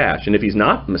a little cash. And if he's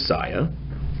not Messiah,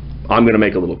 I'm going to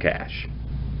make a little cash.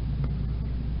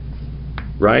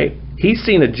 Right? He's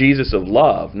seen a Jesus of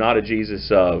love, not a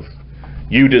Jesus of,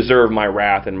 you deserve my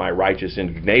wrath and my righteous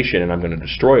indignation, and I'm going to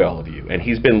destroy all of you. And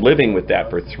he's been living with that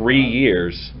for 3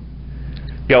 years,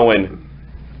 going,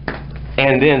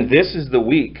 and then this is the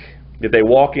week that they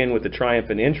walk in with the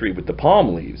triumphant entry with the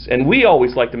palm leaves. And we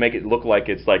always like to make it look like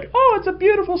it's like, oh, it's a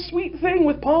beautiful, sweet thing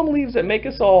with palm leaves that make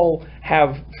us all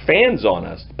have fans on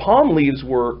us. Palm leaves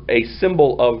were a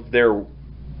symbol of their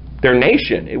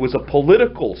nation. It was a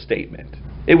political statement.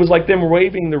 It was like them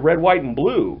waving the red, white, and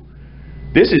blue.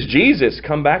 This is Jesus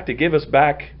come back to give us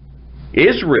back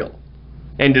Israel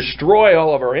and destroy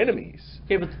all of our enemies.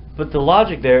 Yeah, but the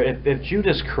logic there, if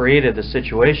Judas created the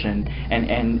situation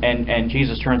and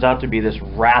Jesus turns out to be this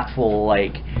wrathful,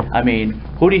 like, I mean,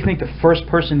 who do you think the first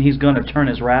person he's going to turn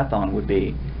his wrath on would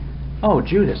be? Oh,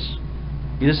 Judas.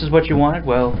 This is what you wanted?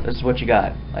 Well, this is what you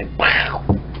got. Like, wow.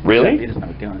 Really? He doesn't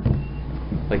have a gun.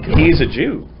 Like, he's a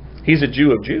Jew. He's a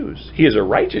Jew of Jews. He is a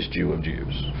righteous Jew of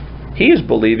Jews. He is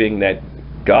believing that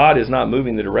God is not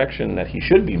moving the direction that he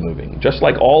should be moving, just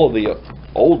like all of the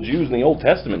old Jews in the Old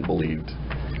Testament believed.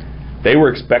 They were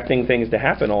expecting things to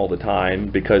happen all the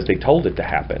time because they told it to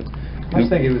happen. I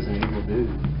just think he was an evil dude.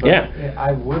 But Yeah.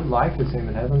 I would like to see him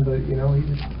in heaven, but you know,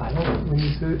 I don't. When you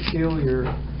seal your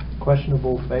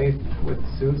questionable faith with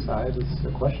suicide, it's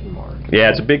a question mark. Yeah,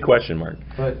 it's a big question mark.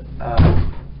 But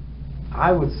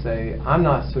I would say I'm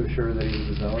not so sure that he was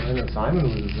a zealot. I know Simon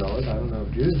was a zealot. I don't know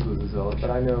if Judas was a zealot,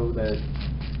 but I know that.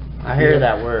 I hear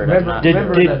that word.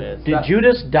 Did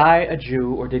Judas die a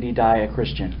Jew or did he die a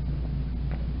Christian?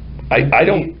 I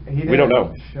don't. We don't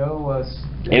know. Show us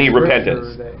any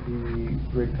repentance that he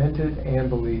repented and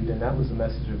believed, and that was the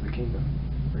message of the kingdom.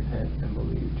 Repent and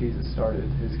believe. Jesus started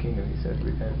his kingdom. He said,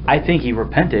 "Repent." I think he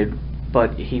repented,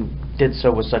 but he did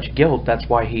so with such guilt. That's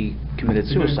why he committed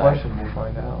suicide. Good question. We'll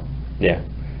find out. Yeah,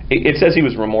 it says he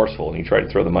was remorseful and he tried to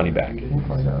throw the money back. We'll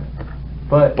find out.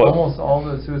 But almost all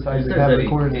the suicides we have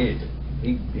recorded.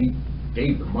 He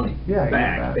gave the money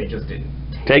back. They just didn't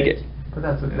take it. But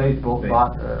that's what they both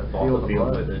bought the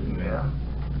field with it. Yeah.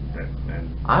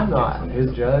 I'm not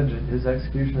his judge, his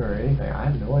executioner, or anything. I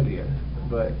have no idea.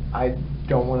 But I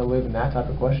don't want to live in that type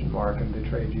of question mark and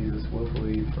betray Jesus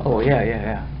willfully. Oh,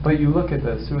 yeah. But you look at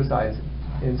the suicides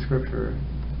in Scripture,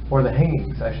 or the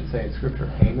hangings, I should say, in Scripture.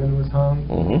 Haman was hung.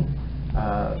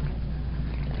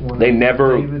 They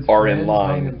never David's are in friends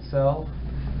line. hung himself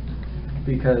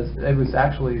because it was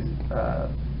actually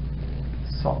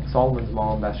Solomon's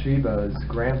mom, Bathsheba's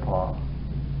grandpa,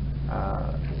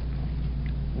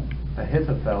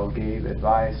 Ahithophel, gave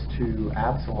advice to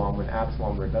Absalom when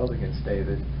Absalom rebelled against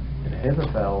David. And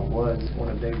Ahithophel was one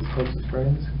of David's closest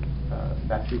friends,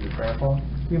 Bathsheba's grandpa.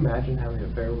 Can you imagine having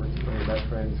an affair with one of your best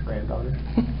friend's granddaughter?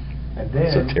 And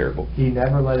then so terrible. He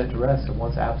never let it to rest. And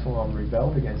once Absalom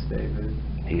rebelled against David,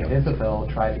 Ahithophel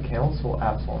tried to counsel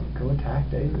Absalom, go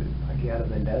attack David. Like he had a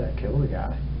vendetta, kill the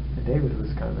guy. And David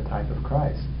was kind of a type of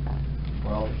Christ.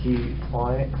 Well, he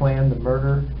planned the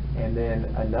murder, and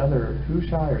then another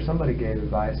Hushai or somebody gave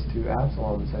advice to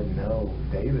Absalom and said, no,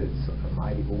 David's a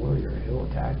mighty warrior. He'll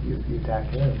attack you if you attack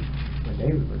him. And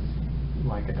David was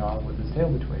like a dog with his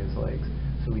tail between his legs.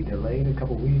 So he delayed a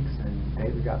couple weeks, and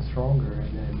David got stronger,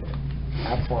 and then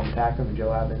Absalom attacked him, and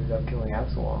Joab ended up killing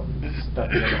Absalom,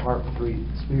 stuck him in the heart with 3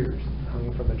 spears, hung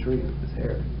him from a tree with his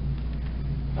hair.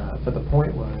 But the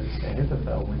point was,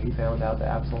 Ahithophel, when he found out that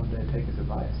Absalom didn't take his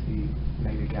advice, he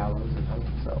made a gallows and hung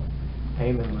himself.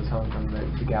 Haman was hung from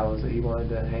the gallows that he wanted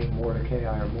to hang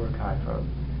Mordecai from.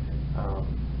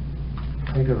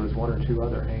 I think there was 1 or 2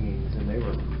 other hangings, and they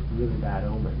were really bad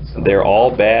omens. So they're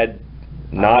all bad,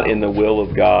 not in the will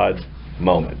of God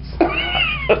moments.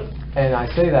 And I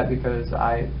say that because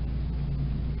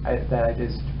that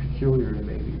is peculiar to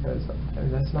me, because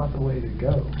that's not the way to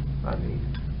go. I mean,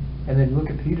 and then look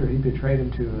at Peter. He betrayed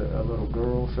him to a little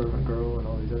girl, servant girl, and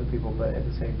all these other people. But at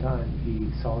the same time,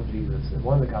 he saw Jesus. And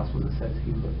one of the Gospels that says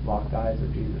he locked eyes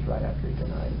with Jesus right after he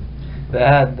denied him.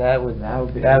 That would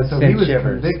so he was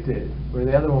convicted. Where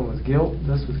the other one was guilt,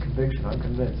 this was conviction. I'm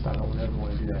convinced. I don't ever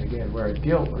want to do that again. Whereas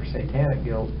guilt or satanic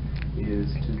guilt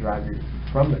is to drive you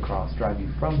from the cross, drive you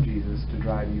from Jesus, to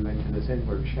drive you into this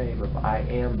inward shame of I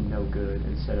am no good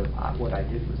instead of what I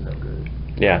did was no good.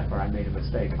 Yeah. Or I made a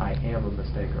mistake. I am a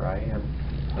mistake, or I am.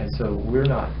 And so we're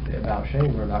not about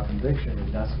shame, we're about conviction,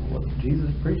 and that's what Jesus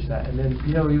preached that. And then,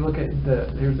 you look at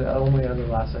here's the only other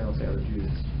last thing I'll say about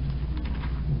Judas.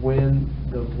 When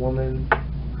the woman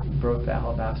broke the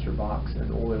alabaster box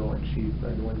and oil and she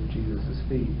anointed Jesus'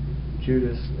 feet,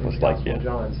 Judas in the Gospel of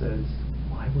John says,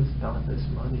 why was not this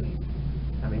money?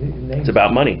 I mean, it's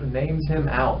about money. It names him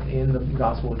out in the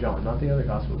Gospel of John, not the other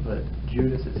Gospels, but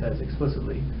Judas, it says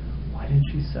explicitly, why didn't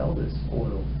she sell this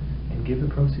oil and give the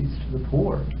proceeds to the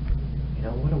poor?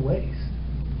 What a waste.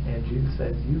 And Jesus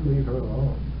says, you leave her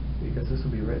alone, because this will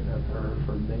be written of her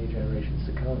for many generations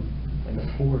to come, and the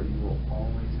poor you will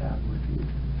always have with you.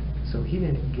 So he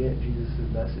didn't get Jesus'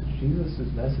 message.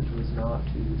 Jesus' message was not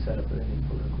to set up any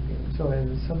political game. So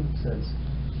in some sense,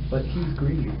 but he's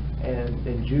greedy. And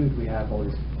in Jude we have all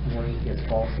these warnings against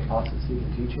false apostasy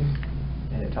and teaching.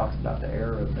 And it talks about the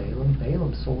error of Balaam.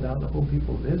 Balaam sold out the whole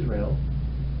people of Israel,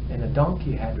 and a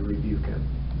donkey had to rebuke him.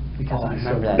 Because he's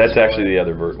so greedy. That's actually the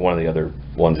other one of the other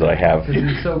ones that I have. Because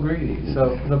he's so greedy.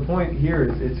 So the point here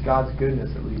is it's God's goodness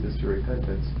that leads us to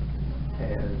repentance.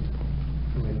 And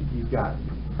I mean, you've got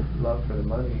love for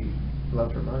money, and you're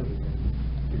going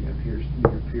to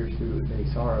pierce through with many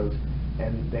sorrows.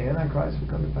 And the Antichrist will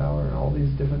come to power, and all these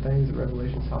different things that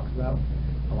Revelation talks about.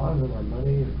 A lot of them are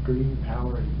money and greed and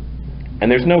power.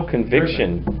 And there's no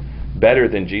conviction better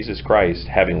than Jesus Christ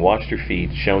having washed your feet,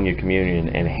 shown you communion,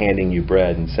 and handing you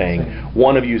bread and saying,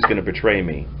 one of you is going to betray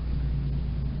me.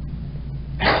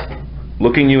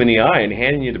 Looking you in the eye and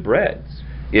handing you the bread.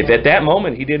 If at that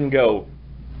moment he didn't go...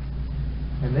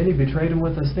 And then he betrayed him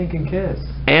with a stinking kiss.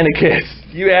 And a kiss.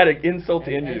 You add an insult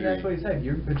to injury. And that's what he said.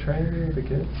 You're betraying me with a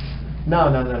kiss?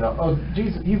 No. Oh,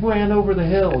 Jesus, he ran over the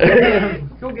hill.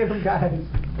 Go get him, guys.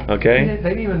 Okay. They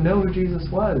didn't even know who Jesus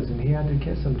was, and he had to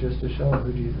kiss him just to show them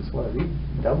who Jesus was.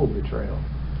 Double betrayal.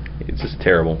 It's just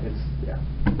terrible. Yeah.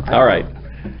 All right.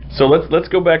 So let's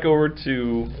go back over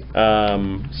to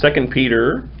 2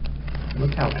 Peter.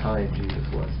 Look how kind Jesus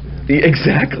was to him.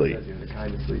 Exactly. The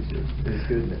kindness leads to his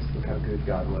goodness. Look how good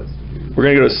God was to Jesus. We're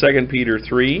going to go to 2 Peter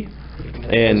 3.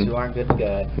 And you aren't good to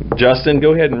God. Justin,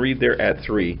 go ahead and read there at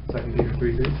 3. 2 Peter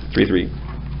 3:3. 3:3. 2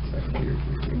 Peter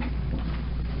 3:3.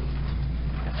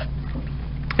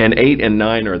 And 8 and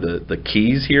 9 are the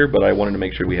keys here, but I wanted to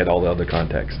make sure we had all the other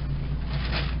context.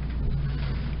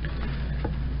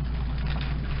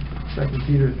 2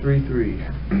 Peter 3:3.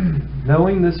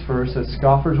 Knowing this first, that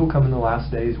scoffers will come in the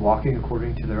last days, walking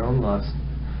according to their own lust,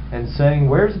 and saying,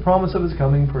 where is the promise of his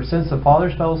coming? For since the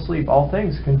fathers fell asleep, all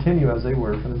things continue as they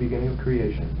were from the beginning of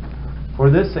creation. For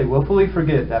this they willfully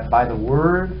forget that by the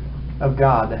word of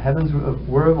God the heavens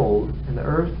were of old, and the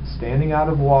earth standing out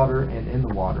of water and in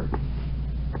the water,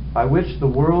 by which the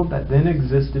world that then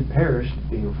existed perished,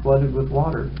 being flooded with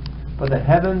water. But the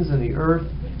heavens and the earth,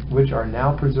 which are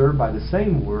now preserved by the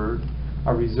same word,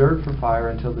 are reserved for fire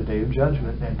until the day of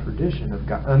judgment and perdition of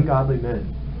ungodly men.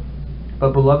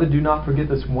 But beloved, do not forget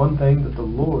this one thing, that the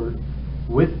Lord,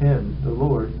 with him, the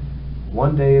Lord,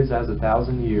 one day is as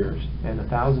 1,000 years, and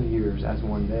 1,000 years as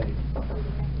one day.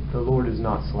 The Lord is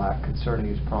not slack concerning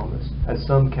his promise, as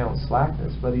some count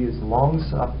slackness, but he is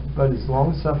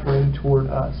long-suffering toward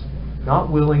us, not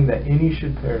willing that any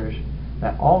should perish,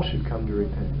 that all should come to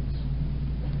repentance.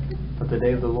 But the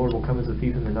day of the Lord will come as a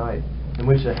thief in the night, in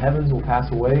which the heavens will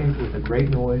pass away with a great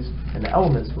noise, and the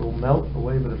elements will melt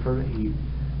away with a fervent heat.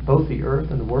 Both the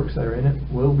earth and the works that are in it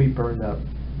will be burned up.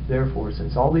 Therefore,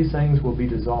 since all these things will be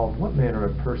dissolved, what manner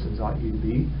of persons ought you to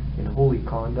be in holy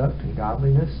conduct and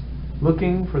godliness,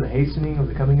 looking for the hastening of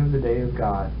the coming of the day of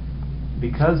God,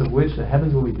 because of which the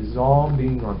heavens will be dissolved,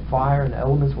 being on fire, and the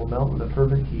elements will melt with a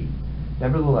fervent heat.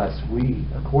 Nevertheless, we,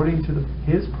 according to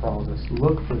his promise,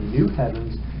 look for the new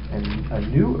heavens and a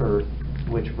new earth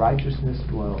in which righteousness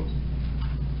dwells.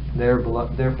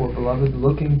 Therefore, beloved,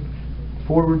 looking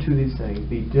forward to these things,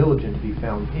 be diligent to be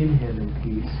found in him in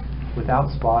peace, without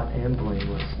spot and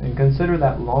blameless. And consider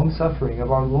that long-suffering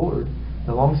of our Lord.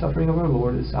 The long-suffering of our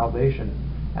Lord is salvation,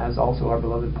 as also our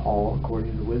beloved Paul,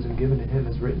 according to the wisdom given to him,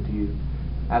 has written to you,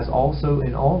 as also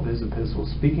in all of his epistles,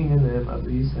 speaking in them of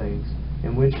these things,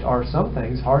 in which are some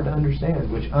things hard to understand,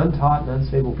 which untaught and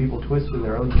unstable people twist to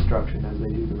their own destruction, as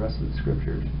they do the rest of the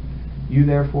Scriptures. You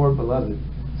therefore, beloved,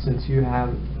 since you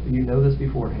know this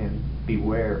beforehand,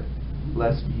 beware,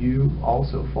 lest you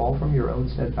also fall from your own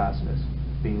steadfastness,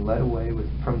 being led away with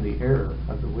the error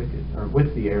of the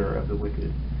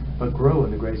wicked, but grow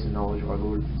in the grace and knowledge of our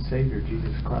Lord and Savior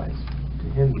Jesus Christ. To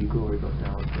him be glory both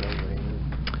now and forever. Amen.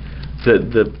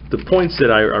 The points that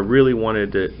I really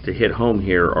wanted to hit home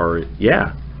here are,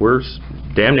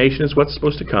 damnation is what's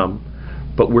supposed to come,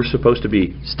 but we're supposed to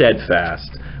be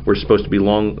steadfast. We're supposed to be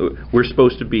we're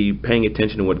supposed to be paying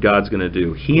attention to what God's going to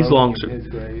do. He's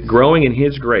growing in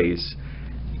his grace.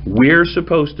 We're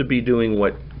supposed to be doing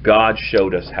what God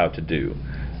showed us how to do.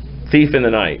 Thief in the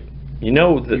night. You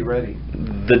know, be ready.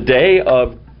 The day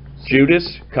of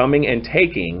Judas coming and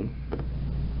taking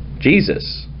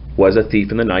Jesus was a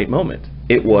thief in the night moment.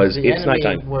 It's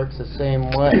nighttime. Works the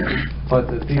same way. But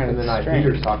the thief in the night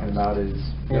Peter's talking about is,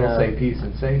 it'll say peace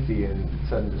and safety, and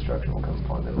sudden destruction will come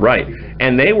upon them. Right.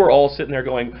 And they were all sitting there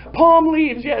going, palm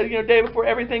leaves, day before,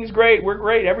 everything's great, we're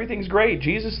great, everything's great,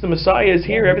 Jesus the Messiah is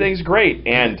here, everything's great.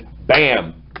 And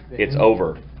bam, it's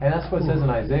over. And that's what it says in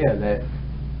Isaiah, that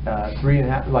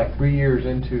 3 years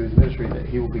into his ministry, that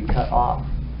he will be cut off.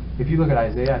 If you look at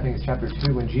Isaiah, I think it's chapter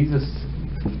 2, when he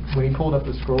pulled up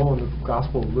the scroll in the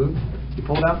Gospel of Luke, he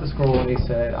pulled out the scroll and he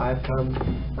said, "I've come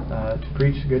to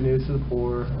preach the good news to the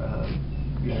poor,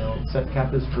 set the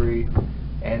captives free."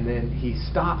 And then he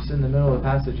stops in the middle of the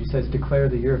passage. He says, "Declare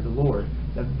the year of the Lord."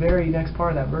 The very next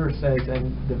part of that verse says,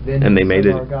 "And the vengeance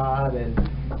of our God," and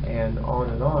on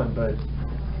and on. But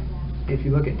if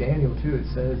you look at Daniel too, it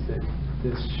says that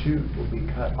this shoot will be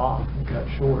cut off and cut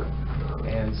short.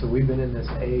 And so we've been in this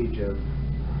age of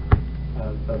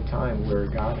time where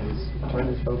God has turned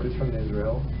his focus from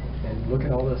Israel. And look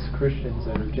at all those Christians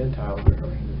that are Gentiles that are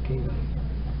coming into the kingdom.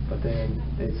 But then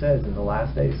it says in the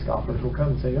last days, scoffers will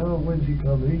come and say, "Oh, when's he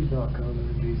coming? He's not coming,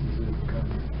 and Jesus isn't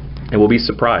coming." And we'll be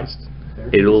surprised.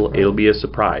 It'll be a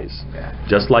surprise, Yeah.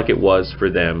 just like it was for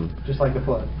them, Just like the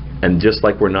flood. and just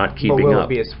like we're not keeping But will up. it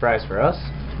be a surprise for us?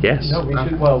 Yes,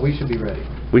 No, we should be ready.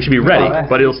 we should be ready, that's-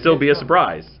 but it'll still be a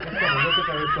surprise.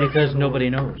 Because nobody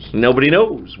knows. Nobody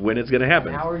knows when it's going to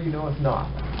happen. How are you know it's not?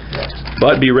 Yeah.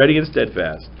 But be ready and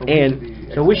steadfast. But we should And be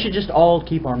So we should just all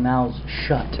keep our mouths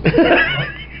shut.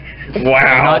 And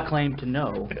wow, not claim to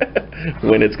know,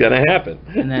 when it's going to happen.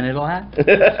 and then it'll happen.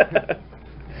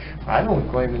 I don't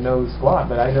claim to know squat,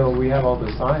 but I know we have all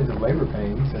the signs of labor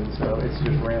pains, and so it's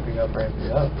just ramping up. But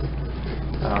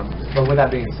with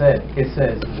that being said, it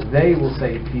says they will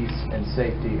say peace and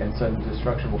safety, and sudden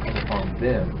destruction will come upon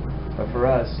them. But for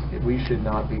us, we should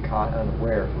not be caught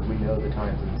unaware, for we know the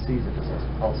times and the seasons, as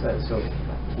Paul says. So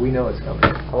we know it's coming.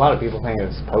 A lot of people think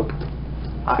it's Pope.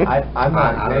 I'm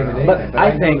not naming anything, But but I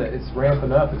I know think- that it's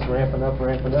ramping up. It's ramping up.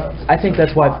 I think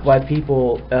that's why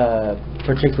people,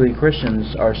 particularly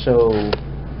Christians, are so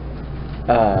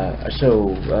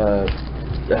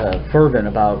fervent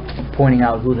about pointing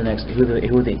out who the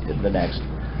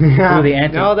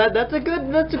anti. No, that's a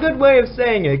good way of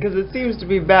saying it, because it seems to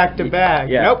be back to back.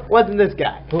 Yeah. Nope, wasn't this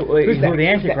guy. who Who's that? the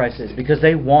Antichrist is, because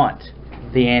they want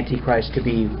the Antichrist to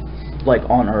be like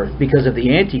on earth. Because if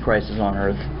the Antichrist is on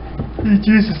earth,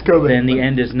 Jesus coming. then the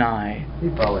end is nigh. He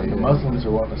probably The Muslims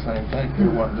are wanting the same thing. They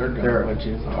want their They're- God, which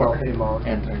is well, our Imam.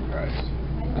 Antichrist.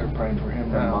 They're praying for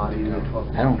him now. Mahdi, the 12.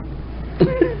 I don't.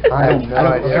 I have no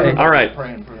idea. All right,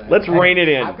 Praying for that. let's rein it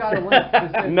in. I've got a link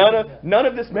specifically. None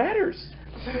of this matters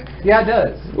Yeah, it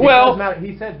does. It Well- does matter.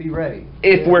 He said, "Be ready."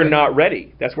 if we're not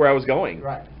ready. That's where I was going.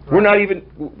 Right. We're not even.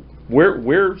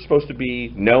 We're supposed to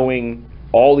be knowing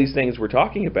all these things we're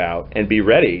talking about and be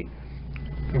ready.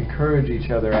 Encourage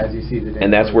each other as you see the day.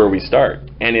 And that's where we start.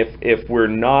 And if we're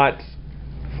not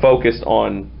focused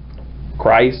on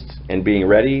Christ and being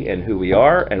ready and who we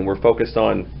are, and we're focused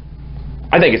on,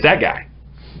 I think it's that guy,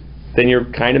 then you're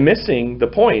kind of missing the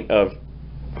point of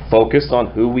focus on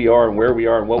who we are and where we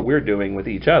are and what we're doing with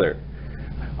each other.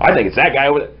 I think it's that guy.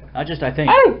 I think.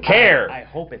 I don't care. I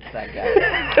hope it's that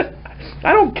guy.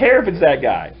 I don't care if it's that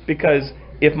guy, because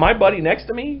if my buddy next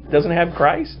to me doesn't have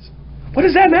Christ, what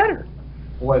does that matter?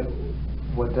 What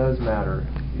does matter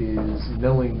is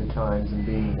knowing the times and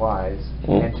being wise,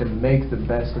 Mm. and to make the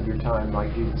best of your time,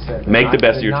 like Jesus said. Make the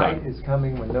best of your The time. night is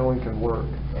coming when no one can work,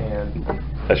 and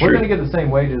That's we're true. going to get the same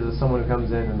wages as someone who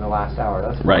comes in the last hour.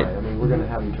 That's Right. fine. I mean, we're going to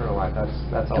have eternal life.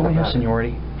 That's all Don't that we have matters.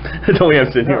 seniority? Don't we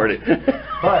have seniority?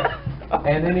 But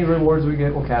and any rewards we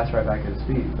get, we'll cast right back at his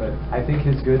feet. But I think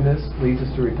his goodness leads us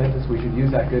to repentance. We should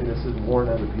use that goodness to warn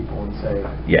other people and say,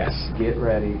 Yes. get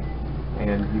ready,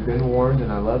 and you've been warned,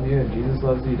 and I love you, and Jesus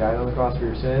loves you. He died on the cross for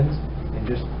your sins, and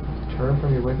just turn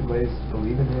from your wicked ways,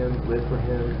 believe in Him, live for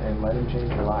Him, and let Him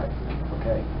change your life.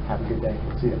 Okay, have a good day.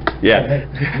 See you. Yeah. Hey,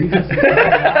 Jesus is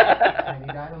and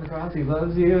He died on the cross. He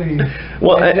loves you.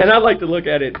 Well, just- and I'd like to look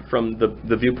at it from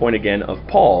the viewpoint again of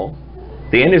Paul.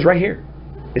 The end is right here.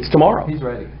 It's tomorrow. He's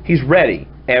ready. He's ready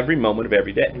every moment of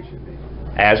every day, We should be.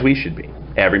 as we should be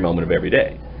every moment of every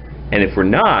day. And if we're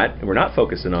not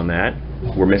focusing on that,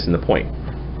 we're missing the point.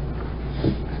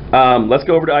 Let's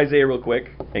go over to Isaiah real quick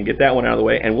and get that one out of the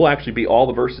way, and we'll actually be all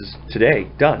the verses today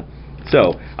done.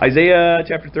 So, Isaiah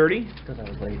chapter 30. Thought that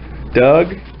was late.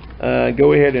 Doug,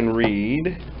 go ahead and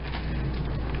read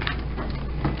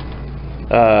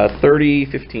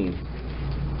 30:15.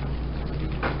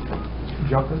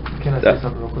 Jonathan, can I say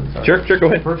something real quick? Sorry. Sure, go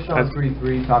ahead. 1 John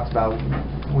 3:3 talks about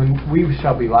when we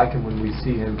shall be like Him when we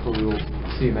see Him, for we will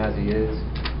see Him as He is.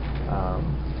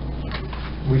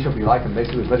 We shall be like Him,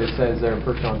 basically. But it says there in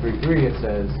 1 John 3:3, it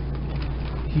says,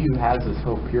 He who has this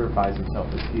hope purifies himself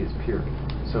as He is pure.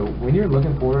 So when you're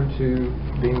looking forward to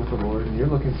being with the Lord, and you're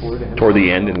looking forward to Him Toward the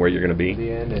coming end home, and where you're going to be.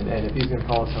 the end, and if He's going to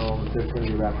call us home, if there's going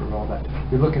to be a rapture and all that,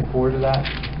 you're looking forward to that.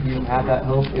 You have that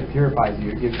hope. It purifies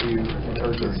you. It gives you an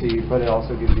urgency, but it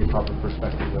also gives you a proper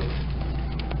perspective of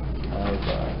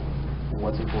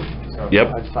what's important. So Yep.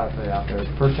 I just thought I'd put it out there.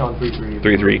 1 John 3:3.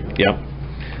 3:3.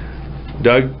 Yep.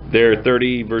 Doug, there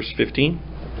 30 verse 15.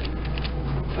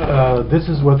 This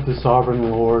is what the sovereign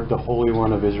Lord, the Holy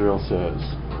One of Israel says.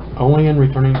 Only in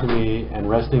returning to me and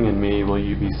resting in me will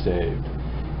you be saved.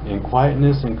 In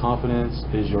quietness and confidence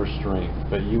is your strength,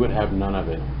 but you would have none of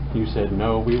it. You said,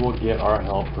 no, we will get our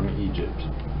help from Egypt.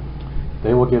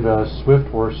 They will give us swift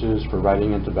horses for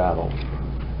riding into battle.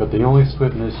 But the only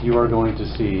swiftness you are going to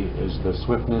see is the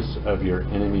swiftness of your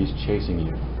enemies chasing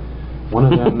you. One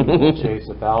of them will chase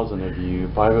 1,000 of you,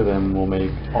 5 of them will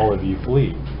make all of you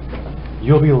flee.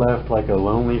 You'll be left like a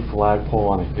lonely flagpole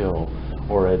on a hill,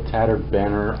 or a tattered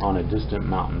banner on a distant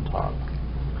mountaintop.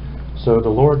 So the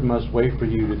Lord must wait for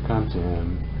you to come to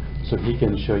him, so he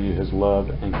can show you his love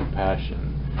and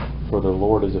compassion, for the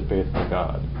Lord is a faithful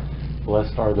God.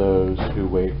 Blessed are those who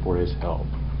wait for his help.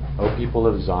 O people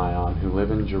of Zion, who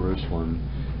live in Jerusalem,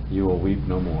 you will weep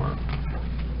no more.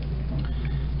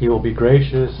 He will be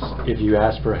gracious if you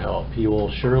ask for help. He will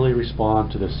surely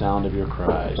respond to the sound of your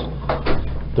cries.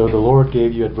 Though the Lord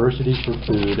gave you adversity for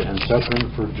food and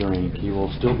suffering for drink, he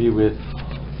will still be with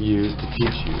you to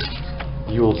teach you.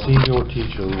 You will see your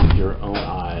teacher with your own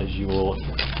eyes.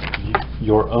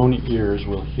 Your own ears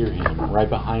will hear him. Right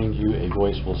behind you a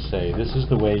voice will say, this is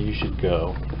the way you should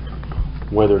go,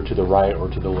 whether to the right or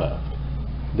to the left.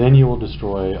 Then you will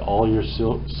destroy all your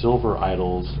silver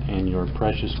idols and your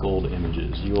precious gold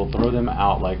images. You will throw them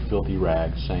out like filthy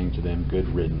rags, saying to them, good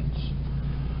riddance.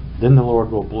 Then the Lord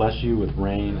will bless you with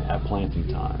rain at planting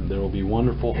time. There will be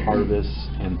wonderful harvests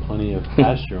and plenty of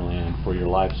pasture land for your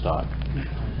livestock.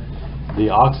 The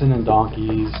oxen and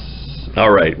donkeys...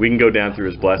 All right, we can go down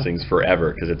through his blessings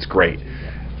forever because it's great.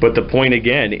 But the point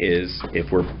again is,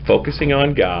 if we're focusing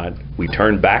on God, we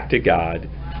turn back to God,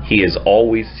 he is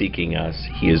always seeking us.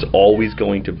 He is always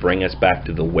going to bring us back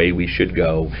to the way we should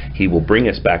go. He will bring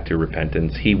us back to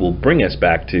repentance. He will bring us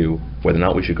back to whether or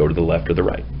not we should go to the left or the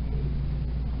right.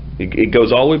 It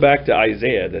goes all the way back to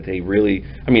Isaiah that they really,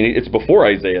 I mean, it's before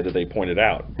Isaiah that they pointed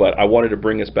out, but I wanted to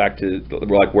bring us back to,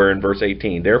 like we're in verse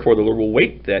 18. Therefore the Lord will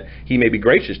wait that he may be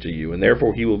gracious to you, and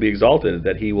therefore he will be exalted,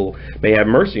 that he may have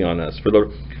mercy on us.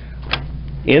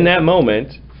 In that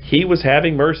moment, he was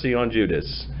having mercy on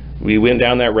Judas. We went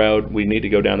down that road. We need to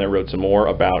go down that road some more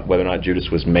about whether or not Judas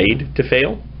was made to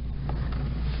fail.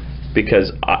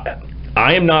 Because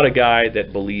I am not a guy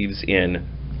that believes in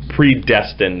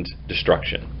predestined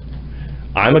destruction.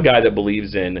 I'm a guy that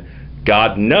believes in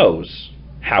God knows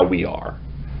how we are,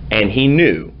 and he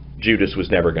knew Judas was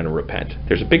never going to repent.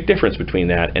 There's a big difference between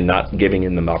that and not giving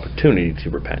him the opportunity to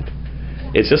repent.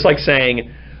 It's just like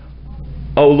saying,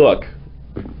 oh look,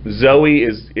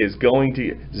 Zoe's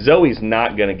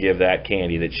not going to give that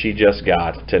candy that she just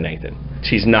got to Nathan.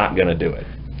 She's not going to do it.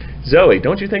 Zoe,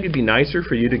 don't you think it'd be nicer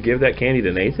for you to give that candy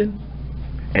to Nathan?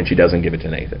 And she doesn't give it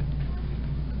to Nathan.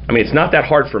 I mean, it's not that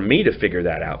hard for me to figure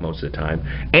that out most of the time.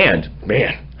 And,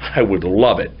 man, I would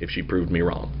love it if she proved me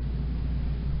wrong.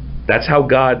 That's how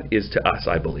God is to us,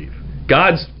 I believe.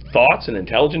 God's thoughts and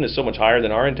intelligence is so much higher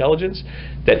than our intelligence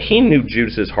that he knew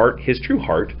Judas's heart, his true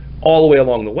heart, all the way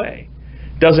along the way.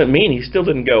 Doesn't mean he still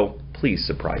didn't go, please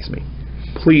surprise me.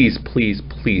 Please, please,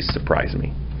 please surprise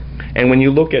me. And when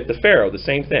you look at the Pharaoh, the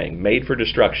same thing, made for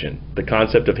destruction, the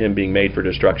concept of him being made for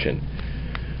destruction.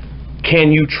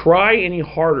 Can you try any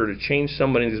harder to change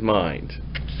somebody's mind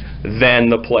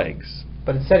than the plagues?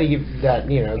 But it said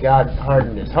God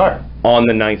hardened his heart. On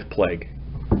the 9th plague.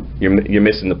 You're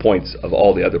missing the points of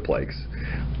all the other plagues.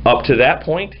 Up to that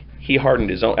point, he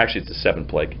hardened his own, actually it's the 7th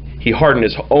plague. He hardened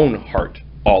his own heart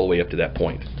all the way up to that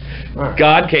point. Right.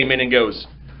 God came in and goes,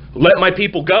 let my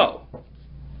people go.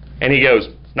 And he goes,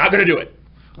 not going to do it.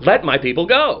 Let my people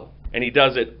go. And he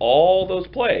does it all those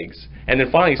plagues. And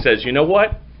then finally he says, you know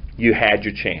what? You had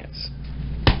your chance.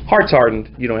 Heart's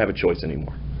hardened. You don't have a choice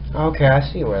anymore. Okay, I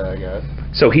see where that goes.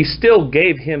 So he still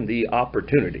gave him the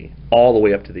opportunity all the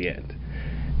way up to the end.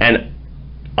 And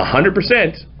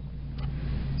 100%,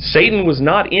 Satan was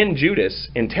not in Judas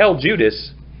until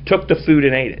Judas took the food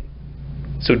and ate it.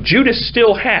 So Judas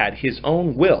still had his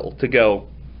own will to go,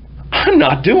 I'm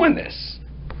not doing this.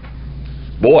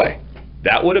 Boy,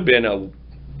 that would have been an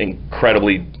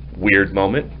incredibly weird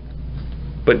moment.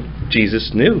 But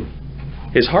Jesus knew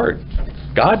his heart.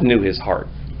 God knew his heart.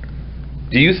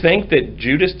 Do you think that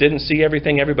Judas didn't see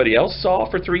everything everybody else saw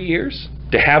for 3 years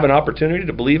to have an opportunity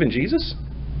to believe in Jesus?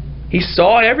 He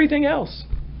saw everything else.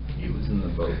 He was in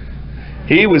the boat.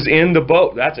 He was in the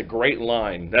boat. That's a great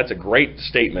line. That's a great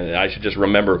statement. I should just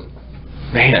remember,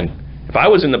 man, if I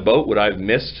was in the boat, would I have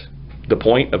missed the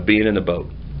point of being in the boat?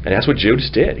 And that's what Judas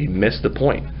did. He missed the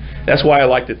point. That's why I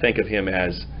like to think of him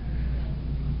as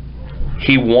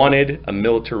He wanted a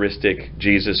militaristic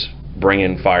Jesus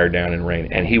bringing fire down and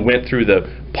rain. And he went through the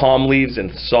palm leaves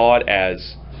and saw it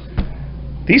as,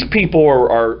 these people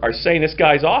are saying this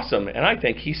guy's awesome, and I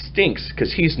think he stinks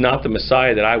because he's not the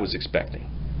Messiah that I was expecting.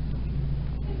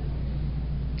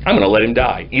 I'm going to let him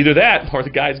die. Either that, or the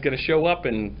guy's going to show up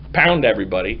and pound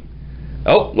everybody.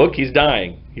 Oh, look, he's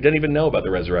dying. He doesn't even know about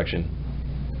the resurrection.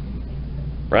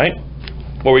 Right?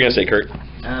 What were we going to say, Kurt?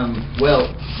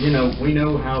 Well, you know, we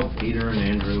know how Peter and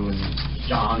Andrew and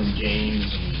John and James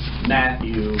and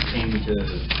Matthew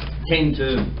came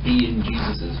to be in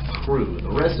Jesus' crew.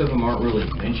 The rest of them aren't really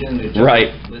mentioned. It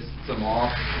just lists them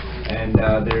off. And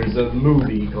there's a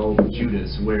movie called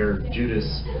Judas where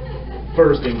Judas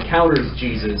first encounters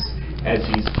Jesus as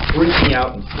he's freaking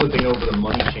out and flipping over the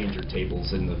money changer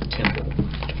tables in the temple.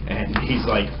 And he's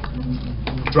like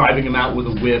driving him out with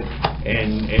a whip,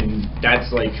 and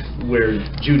that's like where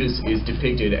Judas is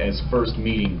depicted as first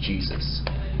meeting Jesus.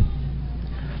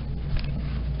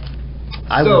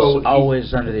 I was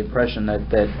always under the impression that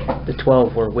the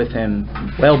 12 were with him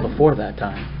well before that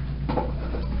time.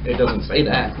 It doesn't say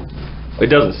that. It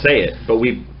doesn't say it, but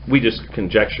we just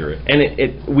conjecture it,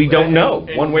 and we don't know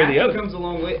one way or the other. It comes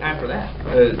along after that,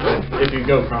 if you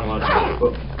go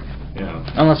chronologically. You know.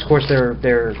 Unless, of course,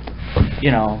 they're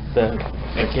you know, they're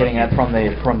getting that from the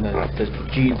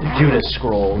Judas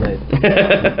scroll.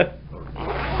 That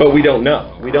But we don't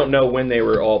know. We don't know when they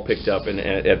were all picked up and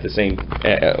at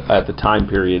the time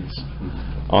periods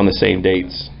on the same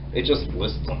dates. It just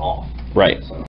lists them off. Right.